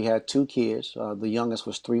we had 2 kids. The youngest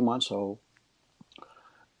was 3 months old.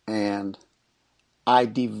 And I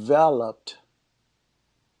developed,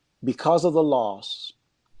 because of the loss,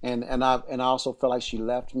 and I also felt like she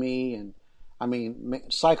left me, and I mean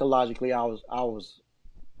psychologically I was toast.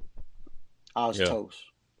 I was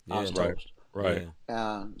toast. Right.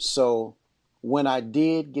 So when I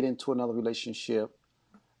did get into another relationship,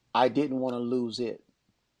 I didn't want to lose it.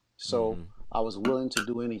 So I was willing to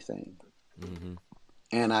do anything.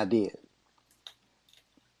 And I did.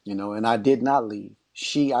 And I did not leave.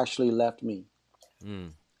 She actually left me.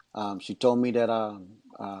 She told me that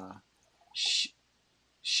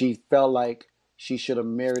she felt like she should have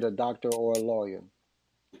married a doctor or a lawyer,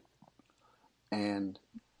 and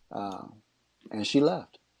she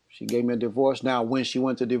left. She gave me a divorce. Now, when she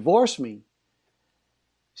went to divorce me,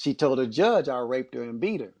 she told the judge I raped her and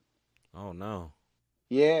beat her. Oh no.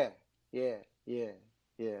 Yeah.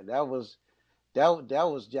 That was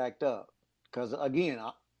jacked up. Because again,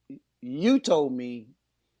 you told me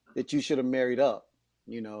that you should have married up.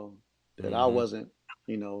 That I wasn't.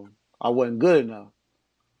 I wasn't good enough.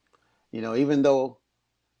 Even though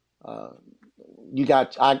I did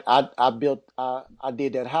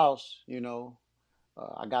that house.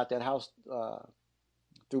 I got that house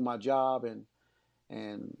through my job and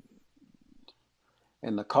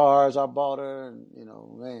the cars I bought her, and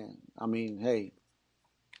man, I mean, hey,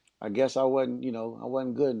 I guess I wasn't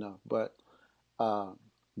good enough, but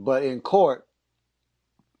in court,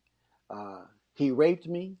 he raped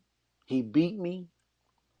me, he beat me,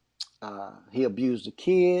 he abused the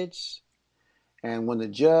kids, and when the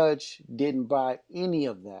judge didn't buy any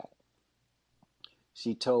of that,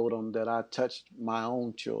 she told him that I touched my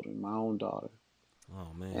own children, my own daughter.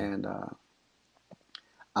 Oh man!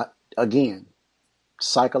 And again,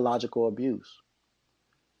 psychological abuse,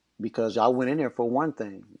 because I went in there for one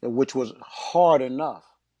thing, which was hard enough.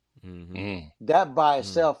 Mm-hmm. That by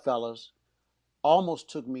itself, fellas, almost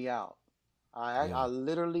took me out. I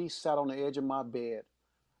literally sat on the edge of my bed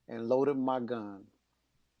and loaded my gun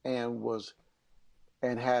and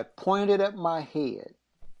had pointed at my head.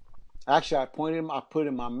 Actually, I put it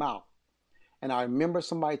in my mouth. And I remember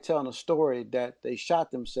somebody telling a story that they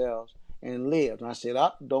shot themselves and lived. And I said,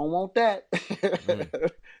 don't want that.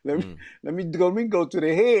 Let me go to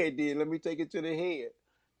the head then. Let me take it to the head.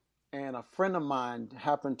 And a friend of mine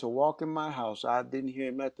happened to walk in my house. I didn't hear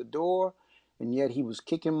him at the door, and yet he was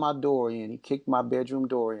kicking my door in. He kicked my bedroom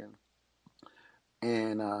door in.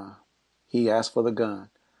 And he asked for the gun.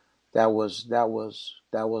 That was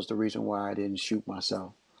the reason why I didn't shoot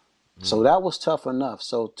myself. So that was tough enough.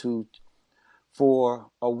 So for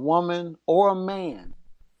a woman or a man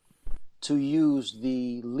to use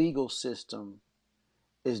the legal system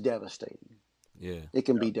is devastating. Yeah. It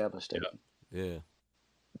can be devastating. Yeah.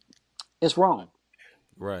 It's wrong.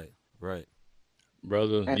 Right.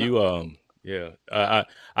 Brother, And you I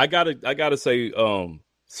gotta say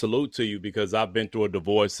salute to you, because I've been through a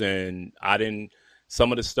divorce, and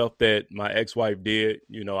some of the stuff that my ex-wife did,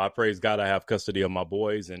 I praise God I have custody of my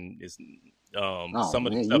boys, and it's some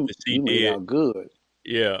of the stuff that she did. Out good.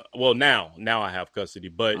 Yeah. Well, now I have custody,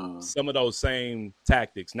 but some of those same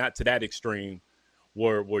tactics, not to that extreme,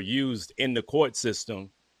 were used in the court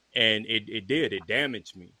system, and it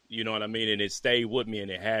damaged me. You know what I mean? And it stayed with me, and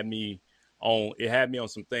it had me on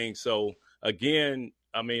some things. So again,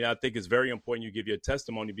 I mean, I think it's very important you give your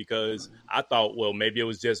testimony, because I thought, well, maybe it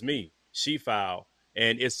was just me. She filed.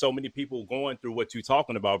 And it's so many people going through what you're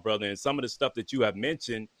talking about, brother. And some of the stuff that you have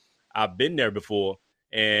mentioned, I've been there before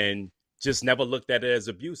and just never looked at it as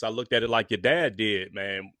abuse. I looked at it like your dad did,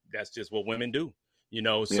 man. That's just what women do,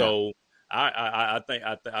 Yeah. So I think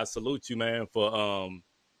I salute you, man, for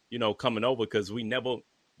coming over, because we never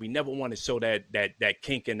want to show that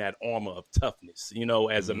kink in that armor of toughness,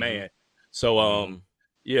 as a man. So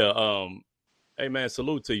hey man,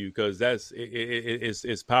 salute to you, because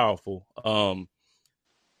it's powerful.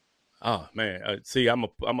 Oh man, see, I'm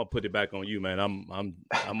gonna put it back on you, man.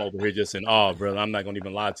 I'm over here just in awe, brother. I'm not gonna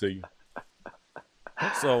even lie to you.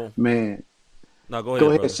 So man, no, go ahead. Go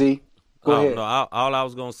ahead, brother. see. Go ahead. No, all I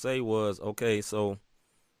was gonna say was, okay, so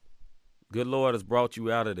good Lord has brought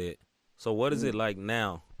you out of that. So what is it like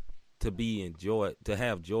now to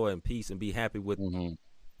have joy and peace and be happy with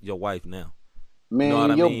your wife now? Man, you know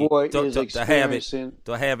what your I mean? boy is experiencing.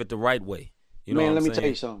 To have it the right way. You know man, what let I'm me tell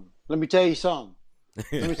you saying? something. Let me tell you something.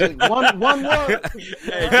 One word.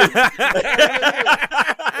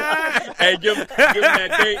 Hey, give him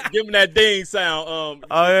that ding sound.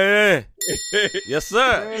 Oh yeah. Yes,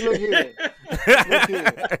 sir. Man,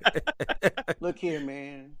 look here,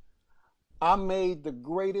 man. I made the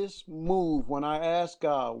greatest move when I asked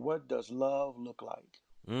God, "What does love look like?"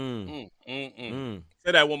 Say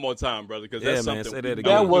that one more time, brother, because that's something. Say that again.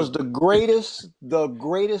 That was the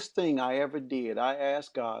greatest thing I ever did. I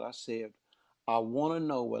asked God. I said, I want to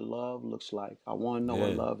know what love looks like. I want to know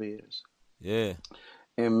what love is. Yeah.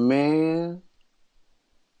 And man,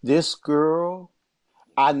 this girl,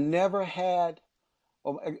 I never had,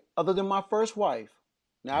 other than my first wife.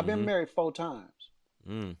 Now, I've been married 4 times.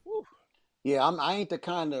 Yeah, I ain't the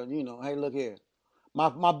kind of, hey, look here.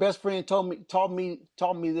 My best friend taught me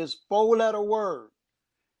this 4-letter word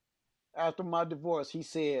after my divorce. He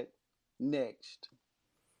said, next.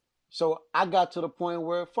 So I got to the point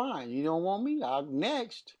where, fine, you don't want me? I'll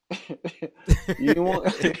next. You don't want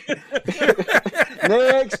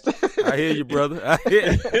next. I hear you, brother. I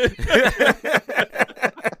hear you.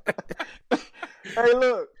 Hey,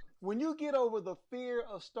 look, when you get over the fear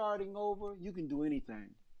of starting over, you can do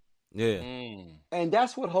anything. Yeah. And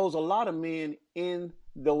that's what holds a lot of men in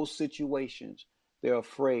those situations. They're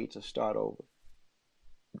afraid to start over.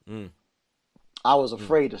 I was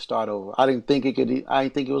afraid to start over. I didn't think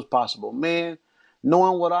it was possible. Man,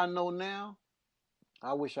 knowing what I know now,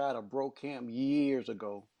 I wish I had a broke camp years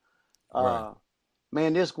ago. Right.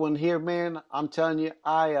 Man, this one here, man, I'm telling you,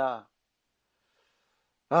 man,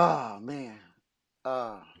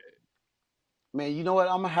 you know what?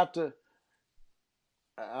 I'm gonna have to.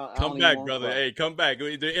 Come back, brother. Cry. Hey, come back.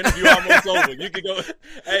 The interview almost over. You can go.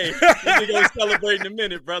 Hey, you can go celebrate in a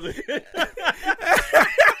minute, brother.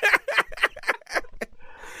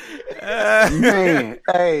 Man,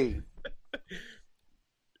 hey,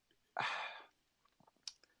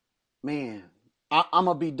 man, I'm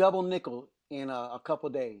gonna be double nickel in a couple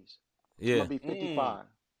days. Yeah, I'm gonna be 55.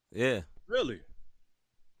 Yeah, really.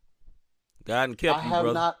 God kept I you, have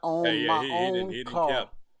brother. not owned my own car.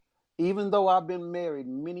 Kept. Even though I've been married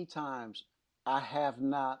many times, I have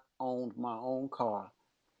not owned my own car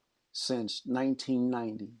since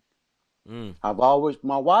 1990.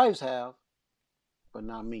 My wives have, but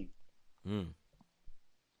not me.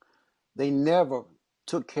 They never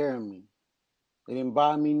took care of me. They didn't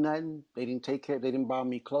buy me nothing. They didn't buy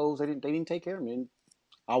me clothes. They didn't take care of me.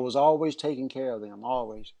 I was always taking care of them,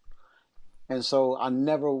 always. And so I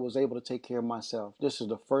never was able to take care of myself. This is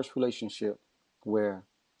the first relationship where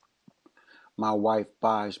my wife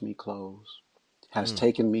buys me clothes, has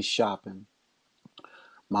taken me shopping.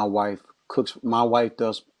 My wife cooks. My wife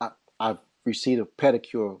does. I've received a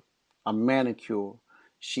pedicure, a manicure.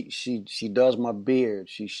 She does my beard.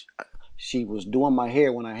 She was doing my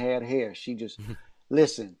hair when I had hair. She just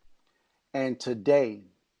listen. And today,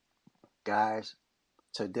 guys,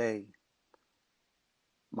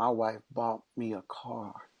 my wife bought me a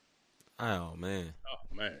car. Oh man.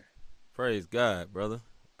 Oh man. Praise God, brother.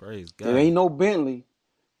 Praise God. It ain't no Bentley,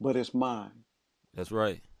 but it's mine. That's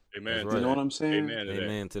right. Amen. That's right. You know what I'm saying?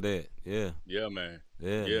 Amen to that. Yeah. Yeah, man.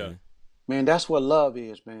 Yeah. Man, that's what love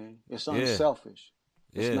is, man. It's unselfish.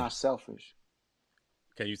 It's not selfish.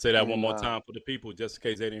 Can you say that one more time for the people, just in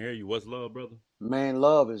case they didn't hear you? What's love, brother? Man,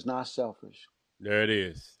 love is not selfish. There it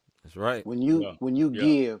is. That's right. When you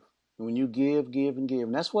give, and give,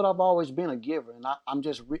 and that's what I've always been, a giver. And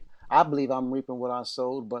I believe I'm reaping what I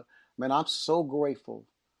sowed. But man, I'm so grateful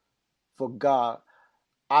for God.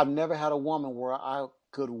 I've never had a woman where I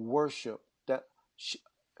could worship that.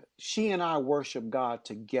 She and I worship God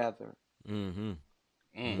together.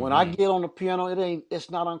 When I get on the piano,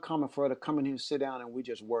 it's not uncommon for her to come in here and sit down and we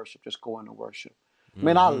just worship, just go into worship.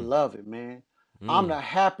 Man, I love it, man. I'm the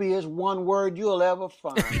happiest one word you'll ever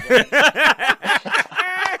find.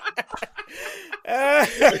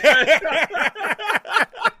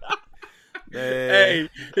 Hey,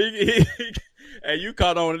 hey, you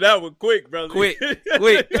caught on to that one quick, brother. Quick.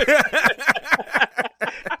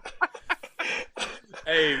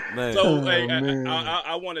 Hey, man. So hey,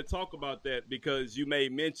 I want to talk about that because you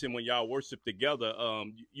made mention when y'all worship together.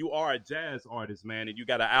 You are a jazz artist, man, and you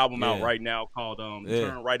got an album out right now called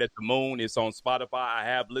 "Turn Right at the Moon." It's on Spotify. I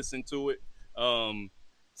have listened to it.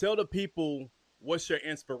 Tell the people what's your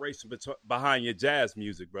inspiration behind your jazz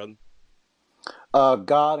music, brother.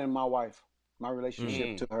 God and my wife, my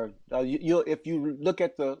relationship to her. If you look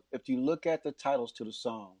at the titles to the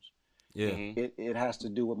songs, it has to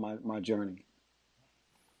do with my journey.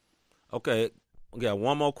 Okay, we got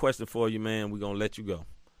one more question for you, man. We're going to let you go.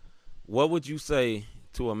 What would you say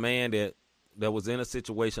to a man that was in a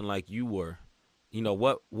situation like you were? You know,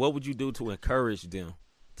 what would you do to encourage them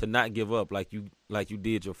to not give up like you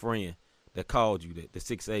did your friend that called you, the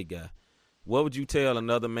 6'8" guy? What would you tell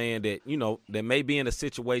another man that, you know, that may be in a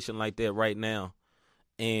situation like that right now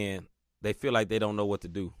and they feel like they don't know what to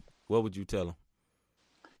do? What would you tell them?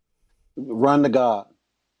 Run to God.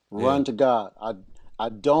 Run to God. I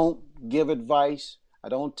don't give advice. I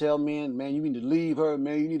don't tell men, man, you need to leave her,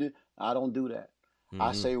 man, you need to. I don't do that.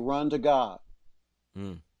 I say run to God.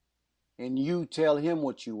 And you tell him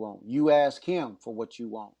what you want. You ask him for what you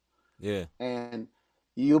want. Yeah. And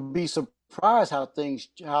you'll be surprised how things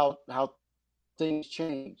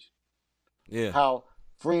change. Yeah. How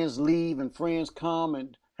friends leave and friends come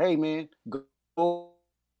and, hey man, go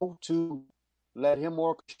to let him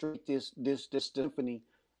orchestrate this symphony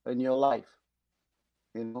in your life.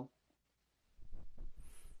 You know?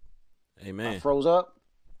 Amen. I froze up.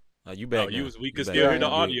 You back? We could still hear the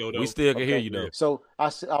audio though. We still can hear you though. So I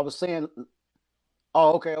was saying.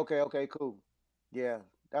 Oh, okay, cool. Yeah,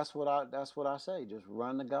 that's what I say. Just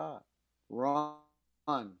run to God. Run.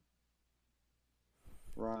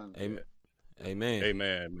 Amen.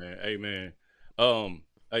 Amen, man. Amen.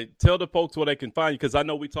 Tell the folks where they can find you, because I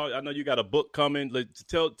know I know you got a book coming.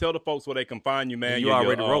 Tell the folks where they can find you, man. You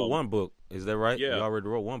already wrote one book, is that right? Yeah, you already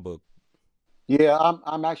wrote one book. Yeah,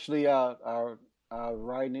 I'm actually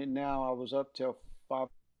writing it now. I was up till 5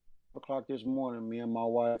 o'clock this morning. Me and my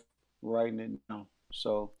wife writing it now.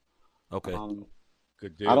 So, okay,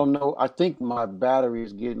 good deal. I don't know. I think my battery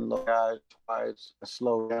is getting low. Guys, it's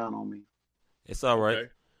slowed down on me. It's all right. Okay.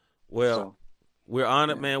 Well, we're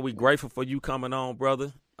honored, man. We're grateful for you coming on,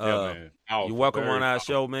 brother. Man. You're welcome on our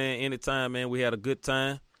show, man. Anytime, man. We had a good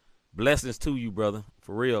time. Blessings to you, brother.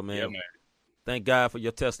 For real, man. Yeah, man. Thank God for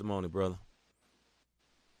your testimony, brother.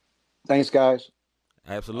 Thanks, guys.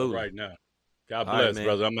 Absolutely. All right now. God bless, right,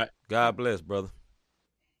 brother. God bless, brother.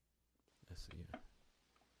 Let's see here.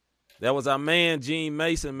 That was our man, Gene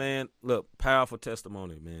Mason, man. Look, powerful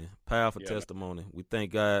testimony, man. Powerful testimony. We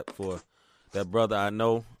thank God for that brother. I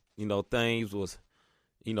know, things was,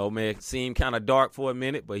 man, seemed kind of dark for a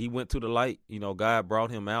minute, but he went to the light. God brought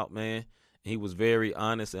him out, man. He was very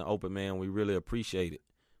honest and open, man. We really appreciate it.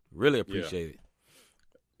 Really appreciate it.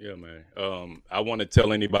 Yeah, man. I want to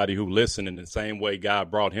tell anybody who listen, in the same way God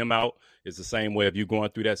brought him out, it's the same way if you're going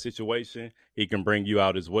through that situation, he can bring you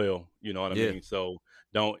out as well. You know what I mean? So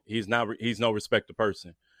he's no respecter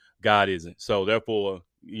person. God isn't. So therefore,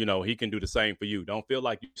 he can do the same for you. Don't feel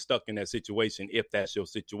like you're stuck in that situation if that's your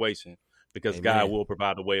situation, because Amen. God will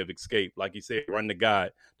provide a way of escape. Like he said, run to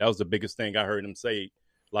God. That was the biggest thing I heard him say,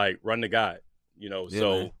 like, run to God,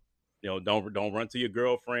 man. Don't run to your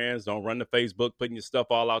girlfriends. Don't run to Facebook, putting your stuff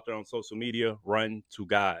all out there on social media. Run to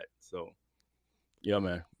God. So, yeah,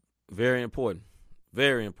 man. Very important.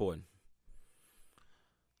 Very important.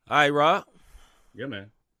 All right, Rob. Yeah,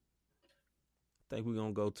 man. I think we're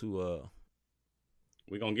going to go to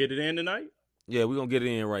we're going to get it in tonight? Yeah, we're going to get it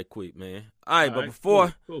in right quick, man. All right, but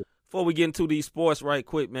before we get into these sports right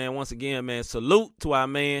quick, man, once again, man, salute to our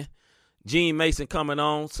man, Gene Mason, coming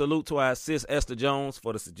on. Salute to our sis, Esther Jones,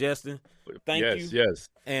 for the suggestion. Thank you. Yes.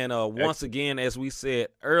 And once again, as we said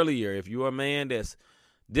earlier, if you're a man that's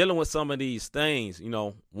dealing with some of these things,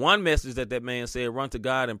 one message that man said, run to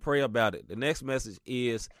God and pray about it. The next message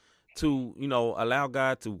is to, allow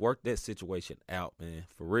God to work that situation out, man.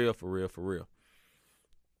 For real, for real, for real.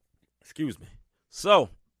 Excuse me. So,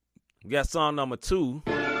 we got song number 2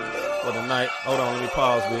 for the night. Hold on, let me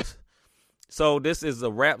pause this. So this is a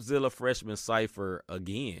Rapzilla Freshman Cypher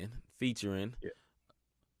again, featuring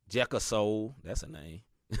Jekka Soul, that's a name,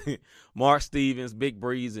 Mark Stevens, Big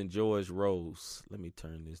Breeze, and George Rose. Let me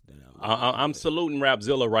turn this down. I'm saluting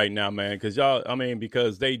Rapzilla right now, man,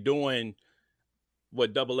 because they doing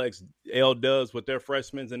what XXL does with their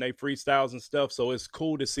freshmen and they freestyles and stuff. So it's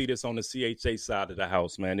cool to see this on the CHA side of the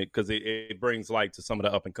house, man, because it brings light to some of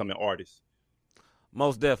the up-and-coming artists.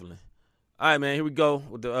 Most definitely. All right, man, here we go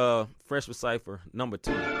with the Freshman Cypher number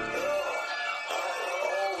 2. And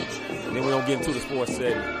then we're going to get into the sports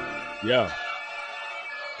segment. Yeah.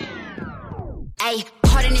 Hey,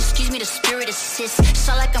 pardon, excuse me, the spirit assists.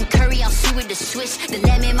 Shot like I'm Curry, I'm sweet with the Swiss. The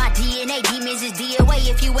lamb in my DNA, demons is DOA.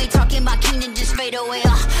 If you ain't talking about kingdom, just fade away.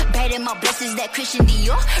 Bad in my blessings, that Christian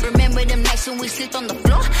Dior. Remember them nights when we slept on the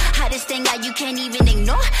floor? Hottest thing out, you can't even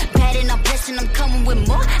ignore. Bad and I'm blessing, I'm coming with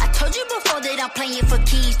more. I told you before that I'm playing for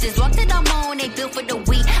keys. This walk that I'm on, they built for the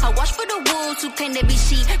weak. I watch for the wolves who claim to be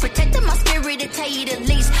sheep. Protecting my spirit to tell you the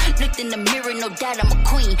least. Looked in the mirror, no doubt I'm a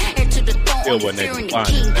queen. Heir to the throne, only fearing the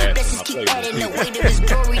king. Blessings keep adding the weight of his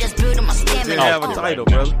glory that's building my stamina. Didn't have a title,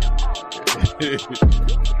 brother.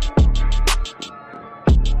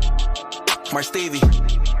 Mark Stevie.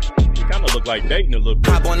 You kind of look like dating a little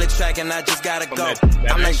bit. Hop on the track and I just gotta go.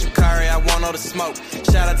 I'm like Shakari, I want all the smoke.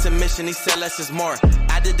 Shout out to Mission, he said less is more.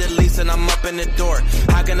 I did the lease and I'm up in the door.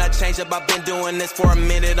 How can I change up? I've been doing this for a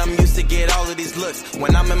minute. I'm used to get all of these looks.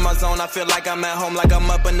 When I'm in my zone, I feel like I'm at home, like I'm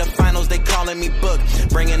up in the finals. They calling me Book.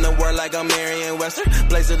 Bringing the word like I'm Marion Wester.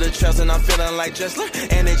 Blazer the trails and I'm feeling like Dressler.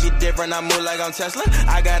 Energy different, I move like I'm Tesla.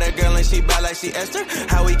 I got a girl and she bad like she Esther.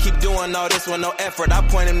 How we keep doing all this with no effort? I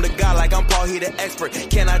point him to God like I'm Paul, he the expert.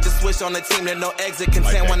 Can I just switch on the team that no exit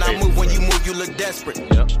content? When I move, when you move, you look desperate.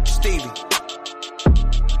 Yep. Stevie.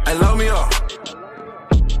 Hey, load me up.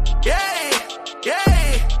 Yeah.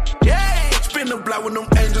 Spin the block. fly with them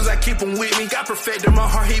angels, I keep them with me. Got perfected my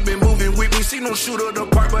heart, he been moving with me. Seen them shoot up the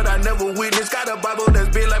park, but I never witnessed. Got a Bible that's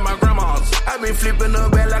big like my grandma's. I been flipping the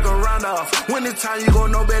bed like a round off. When the time you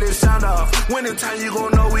gon' know better sound off. When the time you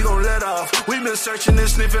gon' know we gon' let off. We been searching and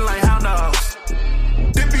sniffing like hound dogs.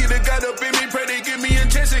 The beat that got up in me, pray they give me a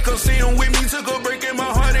chance to come see him with me. Took a break in my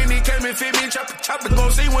heart and he came and fit me. Chop it,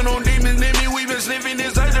 gon' see when on demons near me. We been sniffing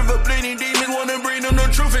this searching for plenty demons. Wanna bring them the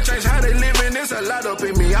truth and change how they living. There's a lot up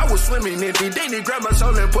in me. I was swimming empty. Then he grabbed my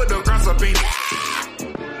soul and put the cross up in me.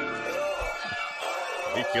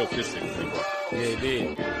 He killed this thing. Yeah, he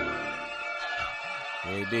did.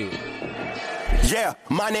 Yeah, he did. Yeah,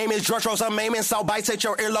 my name is George Rose, I'm aiming, so bites at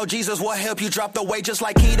your earlobe. Jesus will help you drop the weight just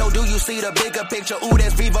like keto. Do you see the bigger picture? Ooh,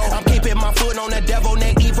 that's Vivo. I'm keeping my foot on the devil,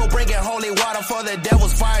 neck evil. Bringing holy water for the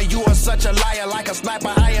devil's fire. You are such a liar, like a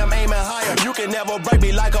sniper, I am aiming higher. You can never break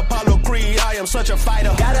me like Apollo Creed, I am such a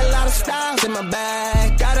fighter. Got a lot of styles in my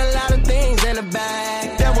bag, got a lot of things in the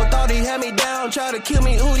bag. Devil thought he had me down, tried to kill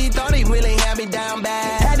me, ooh, he thought he really had me down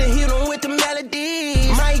bad. Had to hit him with the melody,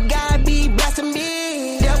 my God be blessing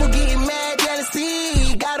me. Devil getting mad,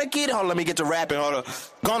 jealousy, gotta get it. Hold on, let me get to rapping, hold on.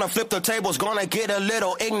 Gonna flip the tables, gonna get a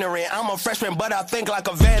little ignorant. I'm a freshman, but I think like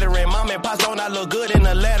a veteran. Mom and pops don't not look good in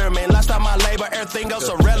the Letterman. Last time I labor, everything else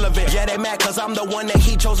irrelevant. Yeah, they mad cause I'm the one that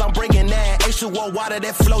he chose, I'm bringing that H2O water,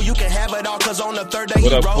 that flow, you can have it all cause on the third day he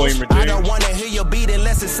rose. I don't wanna hear your beat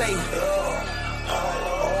unless it say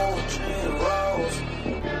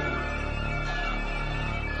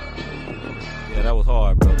yeah, that was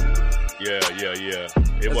hard, brother. Yeah.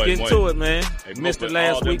 Let's get into it, man. Hey, missed it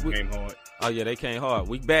last week. Came hard. Oh, yeah, they came hard.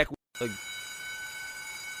 We back.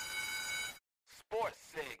 Sports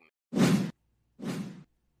segment.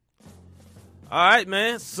 All right,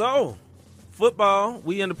 man. So, football,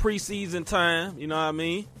 we in the preseason time, you know what I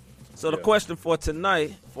mean? So, the question for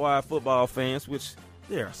tonight for our football fans, which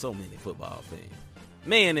there are so many football fans,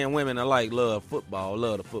 men and women alike love football,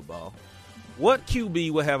 love the football. What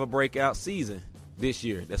QB will have a breakout season this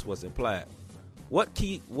year? That's what's implied. What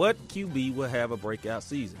QB will have a breakout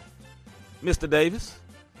season? Mr. Davis?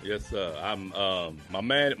 Yes, sir. I'm my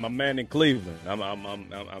man in Cleveland.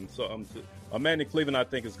 My man in Cleveland, I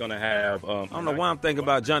think, is going to have. I don't know why I'm thinking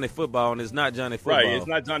about Johnny Football, and it's not Johnny Football. Right, it's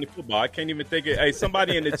not Johnny Football. I can't even think of. Hey,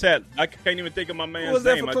 somebody in the chat. I can't even think of my man's name. Who was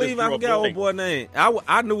that for Cleveland? I forgot old boy name.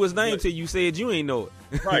 I knew his name till you said you ain't know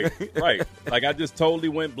it. Right. Like I just totally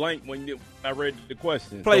went blank when I read the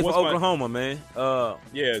question. Play for Oklahoma, man.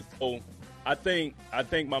 Yeah. So I think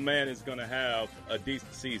my man is going to have a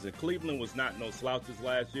decent season. Cleveland was not no slouches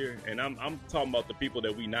last year, and I'm talking about the people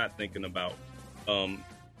that we not thinking about.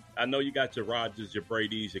 I know you got your Rodgers, your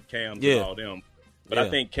Bradys, your Cams, and all them, but I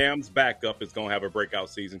think Cam's backup is going to have a breakout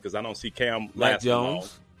season because I don't see Cam lasting long.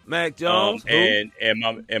 Mac Jones, and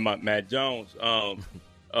my Matt Jones,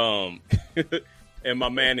 and my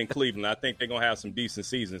man in Cleveland. I think they're going to have some decent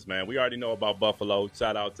seasons, man. We already know about Buffalo.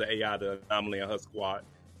 Shout out to AI, the Anomaly, and her squad.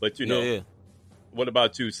 But, what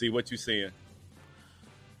about you? See what you seeing?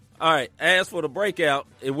 All right. As for the breakout,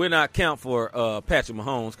 it will not count for Patrick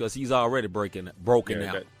Mahomes because he's already broken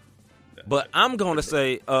out. But I'm going to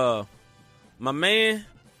say my man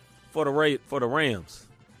for the Rams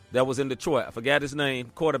that was in Detroit, I forgot his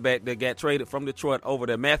name, quarterback that got traded from Detroit over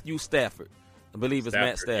there, Matthew Stafford. I believe it's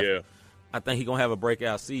Matt Stafford. Yeah. I think he's going to have a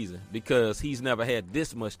breakout season because he's never had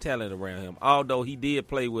this much talent around him. Although he did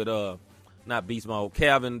play with, not Beast Mode,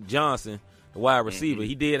 Calvin Johnson, the wide receiver. Mm-hmm.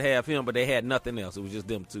 He did have him, but they had nothing else. It was just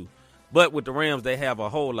them two. But with the Rams, they have a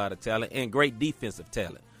whole lot of talent and great defensive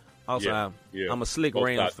talent. Also, I'm a slick Both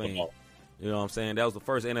Rams fan. You know what I'm saying? That was the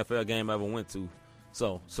first NFL game I ever went to.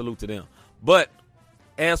 So, salute to them. But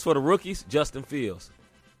as for the rookies, Justin Fields.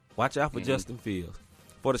 Watch out for Justin Fields.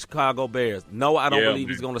 For the Chicago Bears. No, I don't believe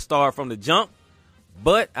he's going to start from the jump.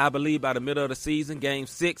 But I believe by the middle of the season, Game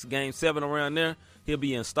 6, Game 7 around there, he'll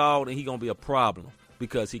be installed and he's going to be a problem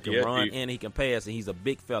because he can run and he can pass and he's a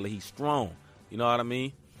big fella. He's strong. You know what I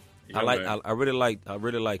mean? Yeah, I really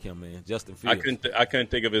like him, man. Justin Fields. I couldn't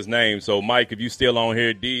think of his name. So, Mike, if you still on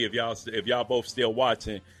here, D, if y'all both still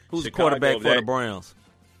watching, who's the quarterback for the Browns?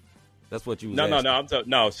 That's what you was asking.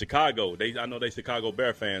 No, Chicago. I know they Chicago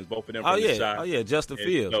Bear fans. Both of them from the side. Oh yeah, Justin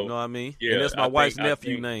Fields. You know what I mean? Yeah, and that's my wife's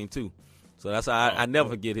nephew name too. So that's how I never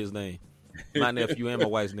forget his name. My nephew and my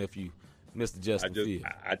wife's nephew, Mr. Justin Fields.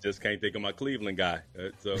 I just can't think of my Cleveland guy.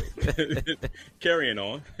 So carrying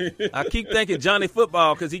on. I keep thinking Johnny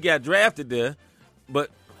Football because he got drafted there,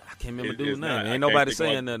 but I can't remember dude's name. Ain't nobody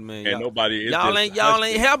saying nothing, man. Y'all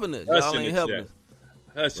ain't helping us. Y'all ain't helping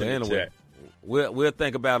us. Anyway. We'll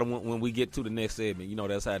think about it when we get to the next segment. You know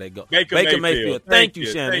that's how they go. Baker Mayfield. Thank you,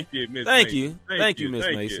 Shannon. Thank you, Miss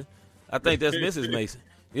Mason. I think that's Mrs. Mason.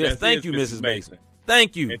 Yes, thank you, Mrs. Mason.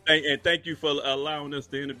 Thank you. And thank you for allowing us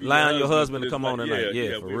to interview your husband to come on tonight.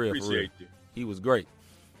 Yeah, for real. Appreciate you. He was great.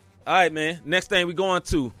 All right, man. Next thing we going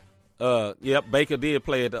to, Baker did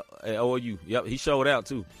play at OU. Yep, he showed out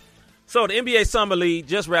too. So the NBA Summer League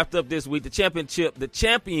just wrapped up this week. The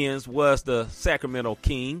champions was the Sacramento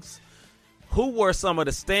Kings. Who were some of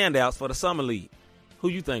the standouts for the Summer League? Who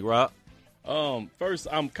you think, Rob? First,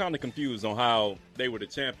 I'm kind of confused on how they were the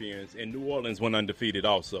champions, and New Orleans went undefeated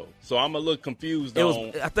also. So I'm a little confused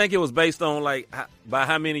I think it was based on, by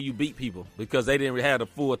how many you beat people, because they didn't have a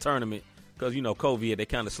full tournament because, COVID, they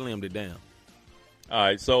kind of slimmed it down. All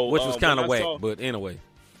right, so which was kind of whack, but anyway.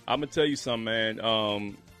 I'm going to tell you something,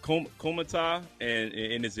 man. Kumata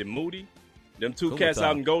and is it Moody? Them two cats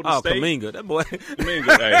out in Golden State. Kuminga. That boy.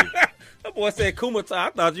 Kuminga, hey. That boy said Kumata. I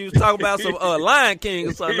thought you was talking about some Lion King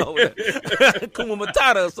or something over there. Kuma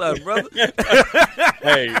Matata or something, brother.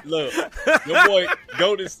 Hey, look. Your boy,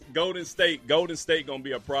 Golden State going to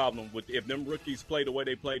be a problem if them rookies play the way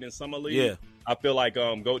they played in Summer League. Yeah. I feel like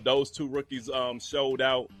those two rookies showed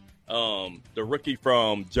out. The rookie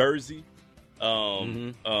from Jersey.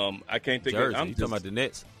 I can't think Jersey. of it. You talking about the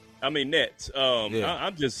Nets? I mean, Nets.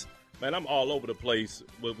 Yeah. I'm all over the place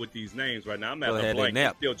with these names right now. I'm at a blank.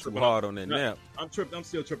 I'm still tripping hard on that nap. I'm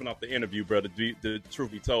still tripping off the interview, brother. The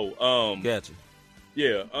truth be told. Gotcha.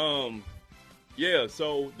 Yeah.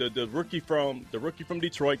 So the rookie from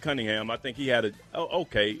Detroit, Cunningham. I think he had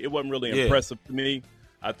okay. It wasn't really impressive to me.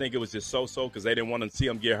 I think it was just so because they didn't want to see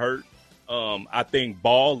him get hurt. I think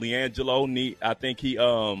LiAngelo. I think he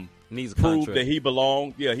needs a prove contract. that he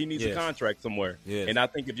belonged. Yeah, he needs a contract somewhere. Yes. And I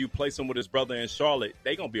think if you place him with his brother in Charlotte,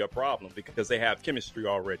 they're going to be a problem because they have chemistry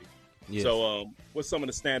already. Yes. So what's some of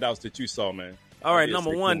the standouts that you saw, man? All right,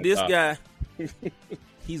 number one, this guy,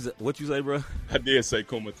 he's what you say, bro? I did say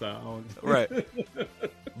Kumata. Right.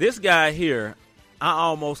 This guy here, I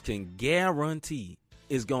almost can guarantee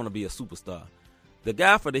is going to be a superstar. The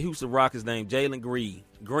guy for the Houston Rockets named Jalen Green,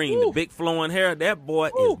 the big flowing hair, that boy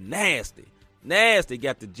is nasty. Nasty.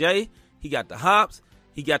 Got the J. He got the hops.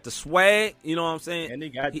 He got the swag. You know what I'm saying? And he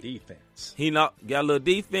got defense. He got a little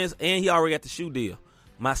defense, and he already got the shoe deal.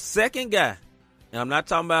 My second guy, and I'm not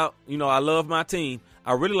talking about, I love my team.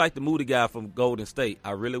 I really like the Moody guy from Golden State.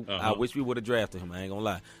 I wish we would have drafted him. I ain't gonna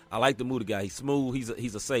lie. I like the Moody guy. He's smooth.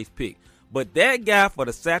 He's a safe pick. But that guy for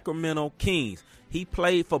the Sacramento Kings, he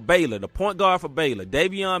played for Baylor, the point guard for Baylor,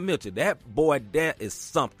 Davion Mitchell. That boy, that is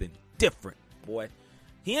something different, boy.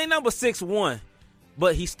 He ain't number 6'1",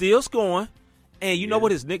 but he's still scoring. And you know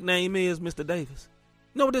what his nickname is, Mr. Davis?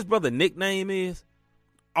 You know what this brother's nickname is?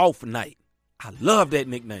 Off Night. I love that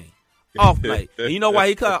nickname. Off Night. And you know why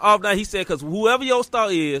he called Off Night? He said, because whoever your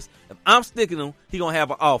star is, if I'm sticking him, he going to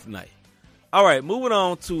have an off night. All right, moving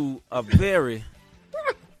on to a bad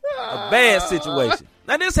situation.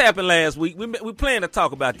 Now, this happened last week. We planned to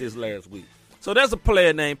talk about this last week. So there's a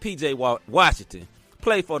player named P.J. Washington,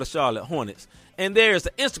 played for the Charlotte Hornets. And there's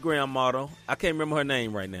an Instagram model. I can't remember her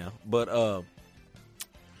name right now. But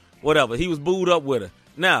whatever. He was booed up with her.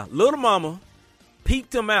 Now, little mama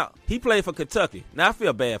peeped him out. He played for Kentucky. Now, I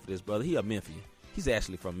feel bad for this brother. He a Memphian. He's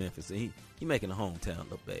actually from Memphis. And he making the hometown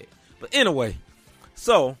look bad. But anyway,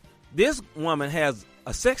 so this woman has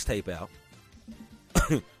a sex tape out.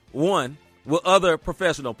 One, with other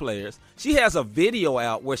professional players. She has a video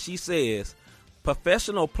out where she says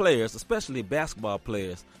professional players, especially basketball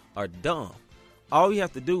players, are dumb. All you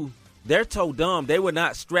have to do, they're so dumb, they would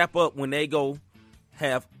not strap up when they go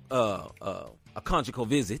have a conjugal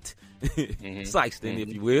visit, Sykeston,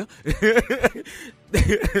 if you will.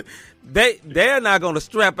 They're not going to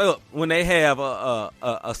strap up when they have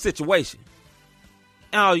a situation.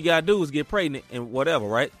 And all you got to do is get pregnant and whatever,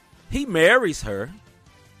 right? He marries her.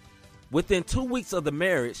 Within 2 weeks of the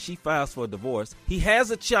marriage, she files for a divorce. He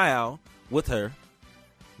has a child with her.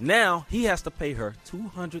 Now he has to pay her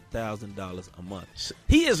 $200,000 a month.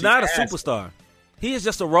 He is not a superstar. He is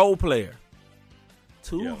just a role player.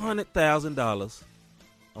 $200,000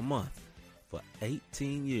 a month for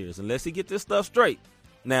 18 years, unless he get this stuff straight.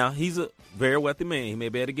 Now, he's a very wealthy man. He may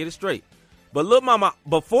be able to get it straight. But look, mama,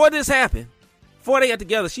 before this happened, before they got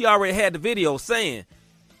together, she already had the video saying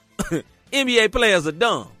NBA players are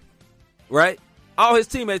dumb, right? All his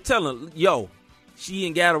teammates telling him, yo, she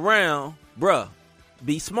ain't got around, bruh.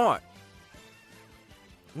 Be smart.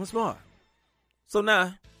 What's smart? So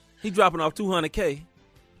now he dropping off $200K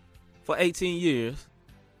for 18 years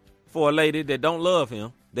for a lady that don't love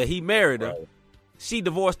him, that he married her. Right. She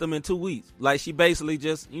divorced him in 2 weeks. Like she basically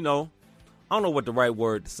just, I don't know what the right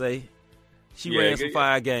word to say. She ran some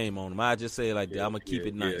fire game on him. I just say it like that. I'm gonna keep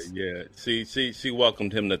it nice. Yeah. She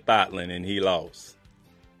welcomed him to Thotlin and he lost.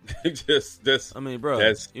 just. I mean, bro,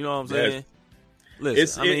 you know what I'm saying?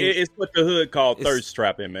 Listen, it's what the hood called thirst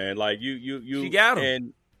trapping, man. Like you. She got him.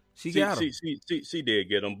 And she got him. She did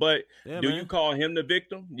get him. But do you call him the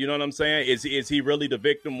victim? You know what I'm saying? Is he really the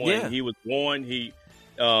victim when he was warned? He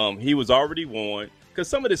was already warned. Because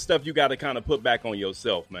some of this stuff you got to kind of put back on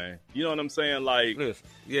yourself, man. You know what I'm saying? Like, okay.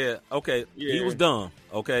 Yeah. He was dumb,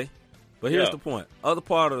 okay? But here's the point. Other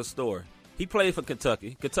part of the story. He played for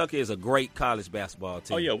Kentucky. Kentucky is a great college basketball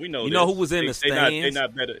team. Oh, yeah, we know You know who was in the stands?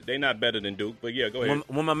 They're not better than Duke, but yeah, go ahead.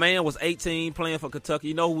 When my man was 18 playing for Kentucky,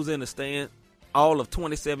 you know who was in the stand? All of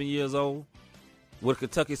 27 years old with a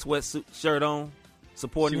Kentucky sweatsuit shirt on,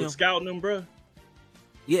 supporting him. She was scouting him, bro?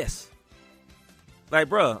 Yes. Like,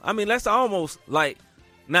 bro, I mean, that's almost like,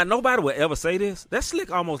 now nobody would ever say this. That's slick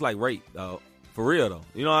almost like rape, dog. For real, though.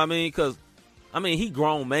 You know what I mean? Because, I mean, he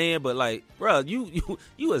grown man, but like, bro, you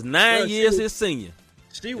was 9 years his senior.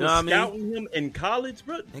 She was scouting him in college,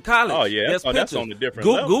 bro? In college. Oh, yeah. That's on a different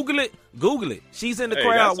level. Google it. She's in the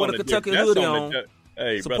crowd with a Kentucky hoodie on.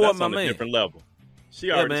 Hey, bro, that's on a different level.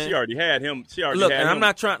 She already had him. I'm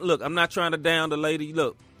not trying to down the lady.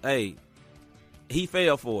 Look, hey, he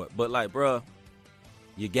fell for it. But, like, bro,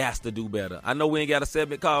 you got to do better. I know we ain't got a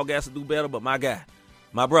segment called Got to Do Better, but my guy,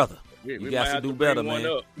 my brother, you got to do better,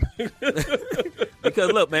 man.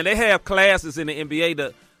 Because, look, man, they have classes in the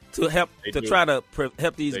NBA to help try to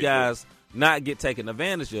help these guys not get taken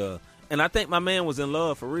advantage of. And I think my man was in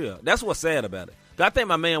love for real. That's what's sad about it. I think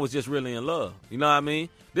my man was just really in love. You know what I mean?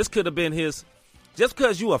 This could have been his. Just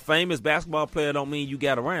because you a famous basketball player don't mean you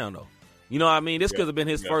got around, though. You know what I mean? This could have been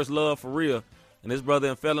his first love for real. And his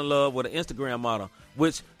brother fell in love with an Instagram model.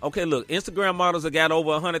 Which, okay, look, Instagram models have got over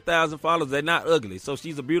 100,000 followers. They're not ugly. So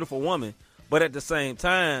she's a beautiful woman. But at the same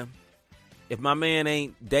time, if my man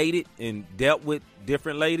ain't dated and dealt with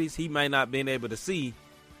different ladies, he might not been able to see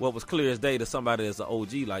what was clear as day to somebody that's an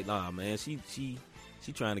OG. Like, nah, man, she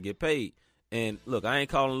trying to get paid. And look, I ain't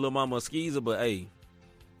calling Lil Mama a skeezer, but hey,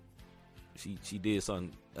 she did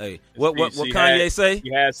something. Hey, what Kanye say?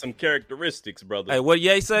 He has some characteristics, brother. Hey, what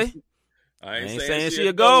Ye say? I ain't saying she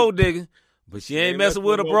a gold digger, but she ain't messing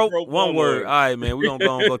with a broke. One word. All right, man, we gonna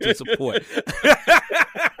go to support.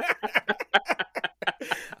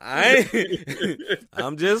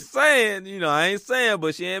 I'm just saying, you know, I ain't saying,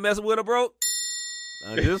 but she ain't messing with a broke.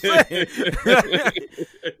 I'm just saying.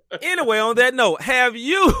 Anyway, on that note, have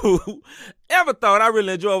you ever thought I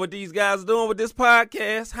really enjoy what these guys are doing with this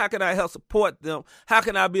podcast? How can I help support them? How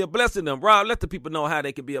can I be a blessing to them? Rob, let the people know how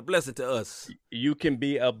they can be a blessing to us. You can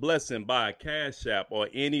be a blessing by a Cash App or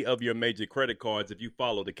any of your major credit cards if you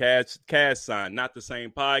follow the cash sign, Not the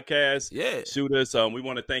Same Podcast. Yeah. Shoot us. We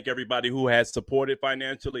want to thank everybody who has supported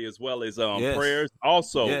financially as well as prayers.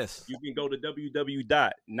 Also, you can go to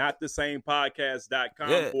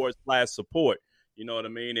www.notthesamepodcast.com/support. You know what I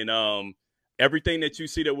mean? And everything that you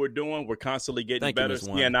see that we're doing, we're constantly getting better.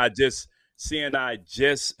 I just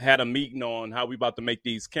had a meeting on how we about to make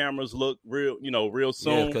these cameras look real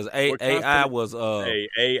soon. Yeah, because AI was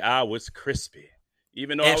crispy.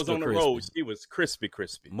 Even though I was on the road, she was crispy.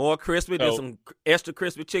 More crispy than some extra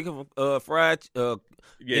crispy chicken fried.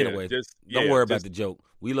 Anyway, don't worry about the joke.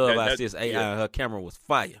 We love our sis AI. Her camera was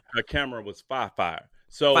fire. Her camera was fire.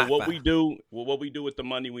 So what we do with the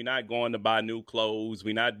money, we're not going to buy new clothes.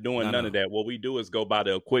 We're not doing none of that. What we do is go buy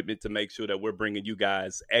the equipment to make sure that we're bringing you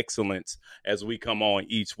guys excellence as we come on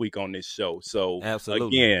each week on this show. So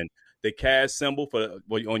again, the cash symbol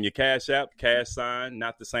on your Cash App, cash sign,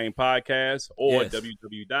 Not the Same Podcast, or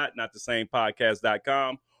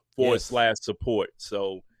www.notthesamepodcast.com/support.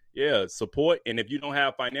 So support. And if you don't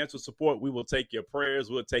have financial support, we will take your prayers.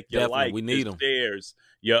 We'll take your likes, we need your shares,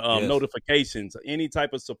 your notifications, any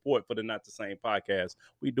type of support for the Not the Same Podcast.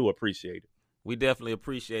 We do appreciate it. We definitely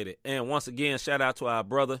appreciate it. And once again, shout out to our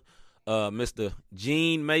brother, Mr.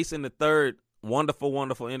 Gene Mason III. Wonderful,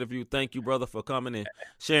 wonderful interview. Thank you, brother, for coming and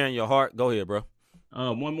sharing your heart. Go ahead, bro.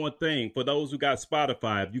 One more thing. For those who got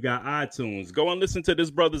Spotify, if you got iTunes, go and listen to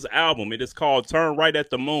this brother's album. It is called Turn Right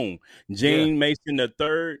at the Moon. Gene Mason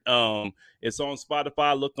III. It's on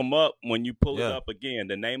Spotify. Look him up. When you pull it up again,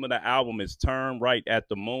 the name of the album is Turn Right at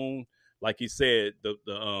the Moon. Like he said,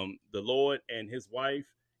 the Lord and his wife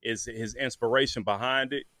is his inspiration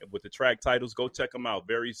behind it. With the track titles, go check them out.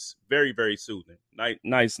 Very, very, very soothing.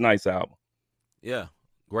 Nice album. Yeah,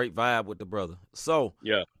 great vibe with the brother. So,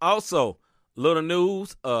 also, little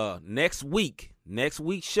news, next week's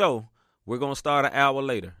show, we're going to start an hour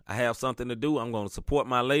later. I have something to do. I'm going to support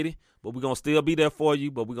my lady, but we're going to still be there for you,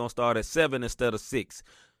 but we're going to start at 7 instead of 6.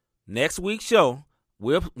 Next week's show,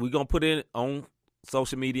 we're going to put it on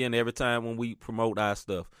social media, and every time when we promote our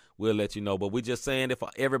stuff, we'll let you know. But we're just saying that for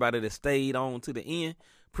everybody that stayed on to the end,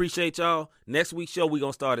 appreciate y'all. Next week's show, we're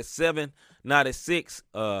going to start at 7, not at 6.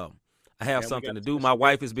 I have something to do. My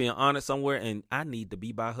wife is being honored somewhere, and I need to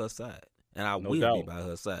be by her side. And I will be by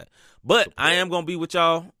her side. But I am going to be with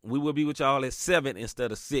y'all. We will be with y'all at 7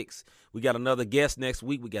 instead of 6. We got another guest next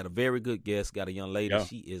week. We got a very good guest. Got a young lady. Yeah.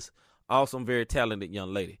 She is awesome, very talented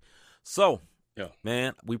young lady. So,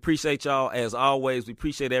 man, we appreciate y'all as always. We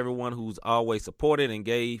appreciate everyone who's always supported and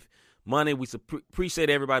gave money. We appreciate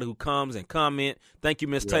everybody who comes and comment. Thank you,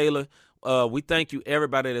 Miss Taylor. We thank you,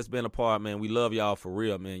 everybody that's been a part, man. We love y'all for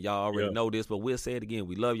real, man. Y'all already know this, but we'll say it again.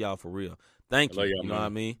 We love y'all for real. Thank you. You know what I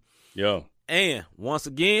mean? Yeah. And once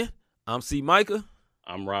again, I'm C. Micah.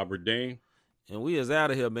 I'm Robert Dean. And we is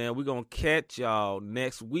out of here, man. We're going to catch y'all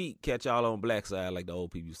next week. Catch y'all on Black Side like the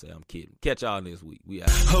old people say. I'm kidding. Catch y'all next week. We out.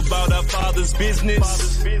 About our Father's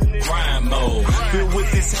business. Grind mode. Filled with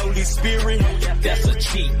this Holy Spirit. That's a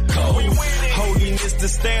cheat code. Holiness the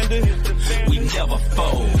standard. We never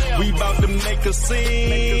fold. We about to make a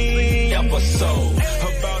scene. Episode.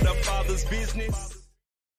 About our Father's business.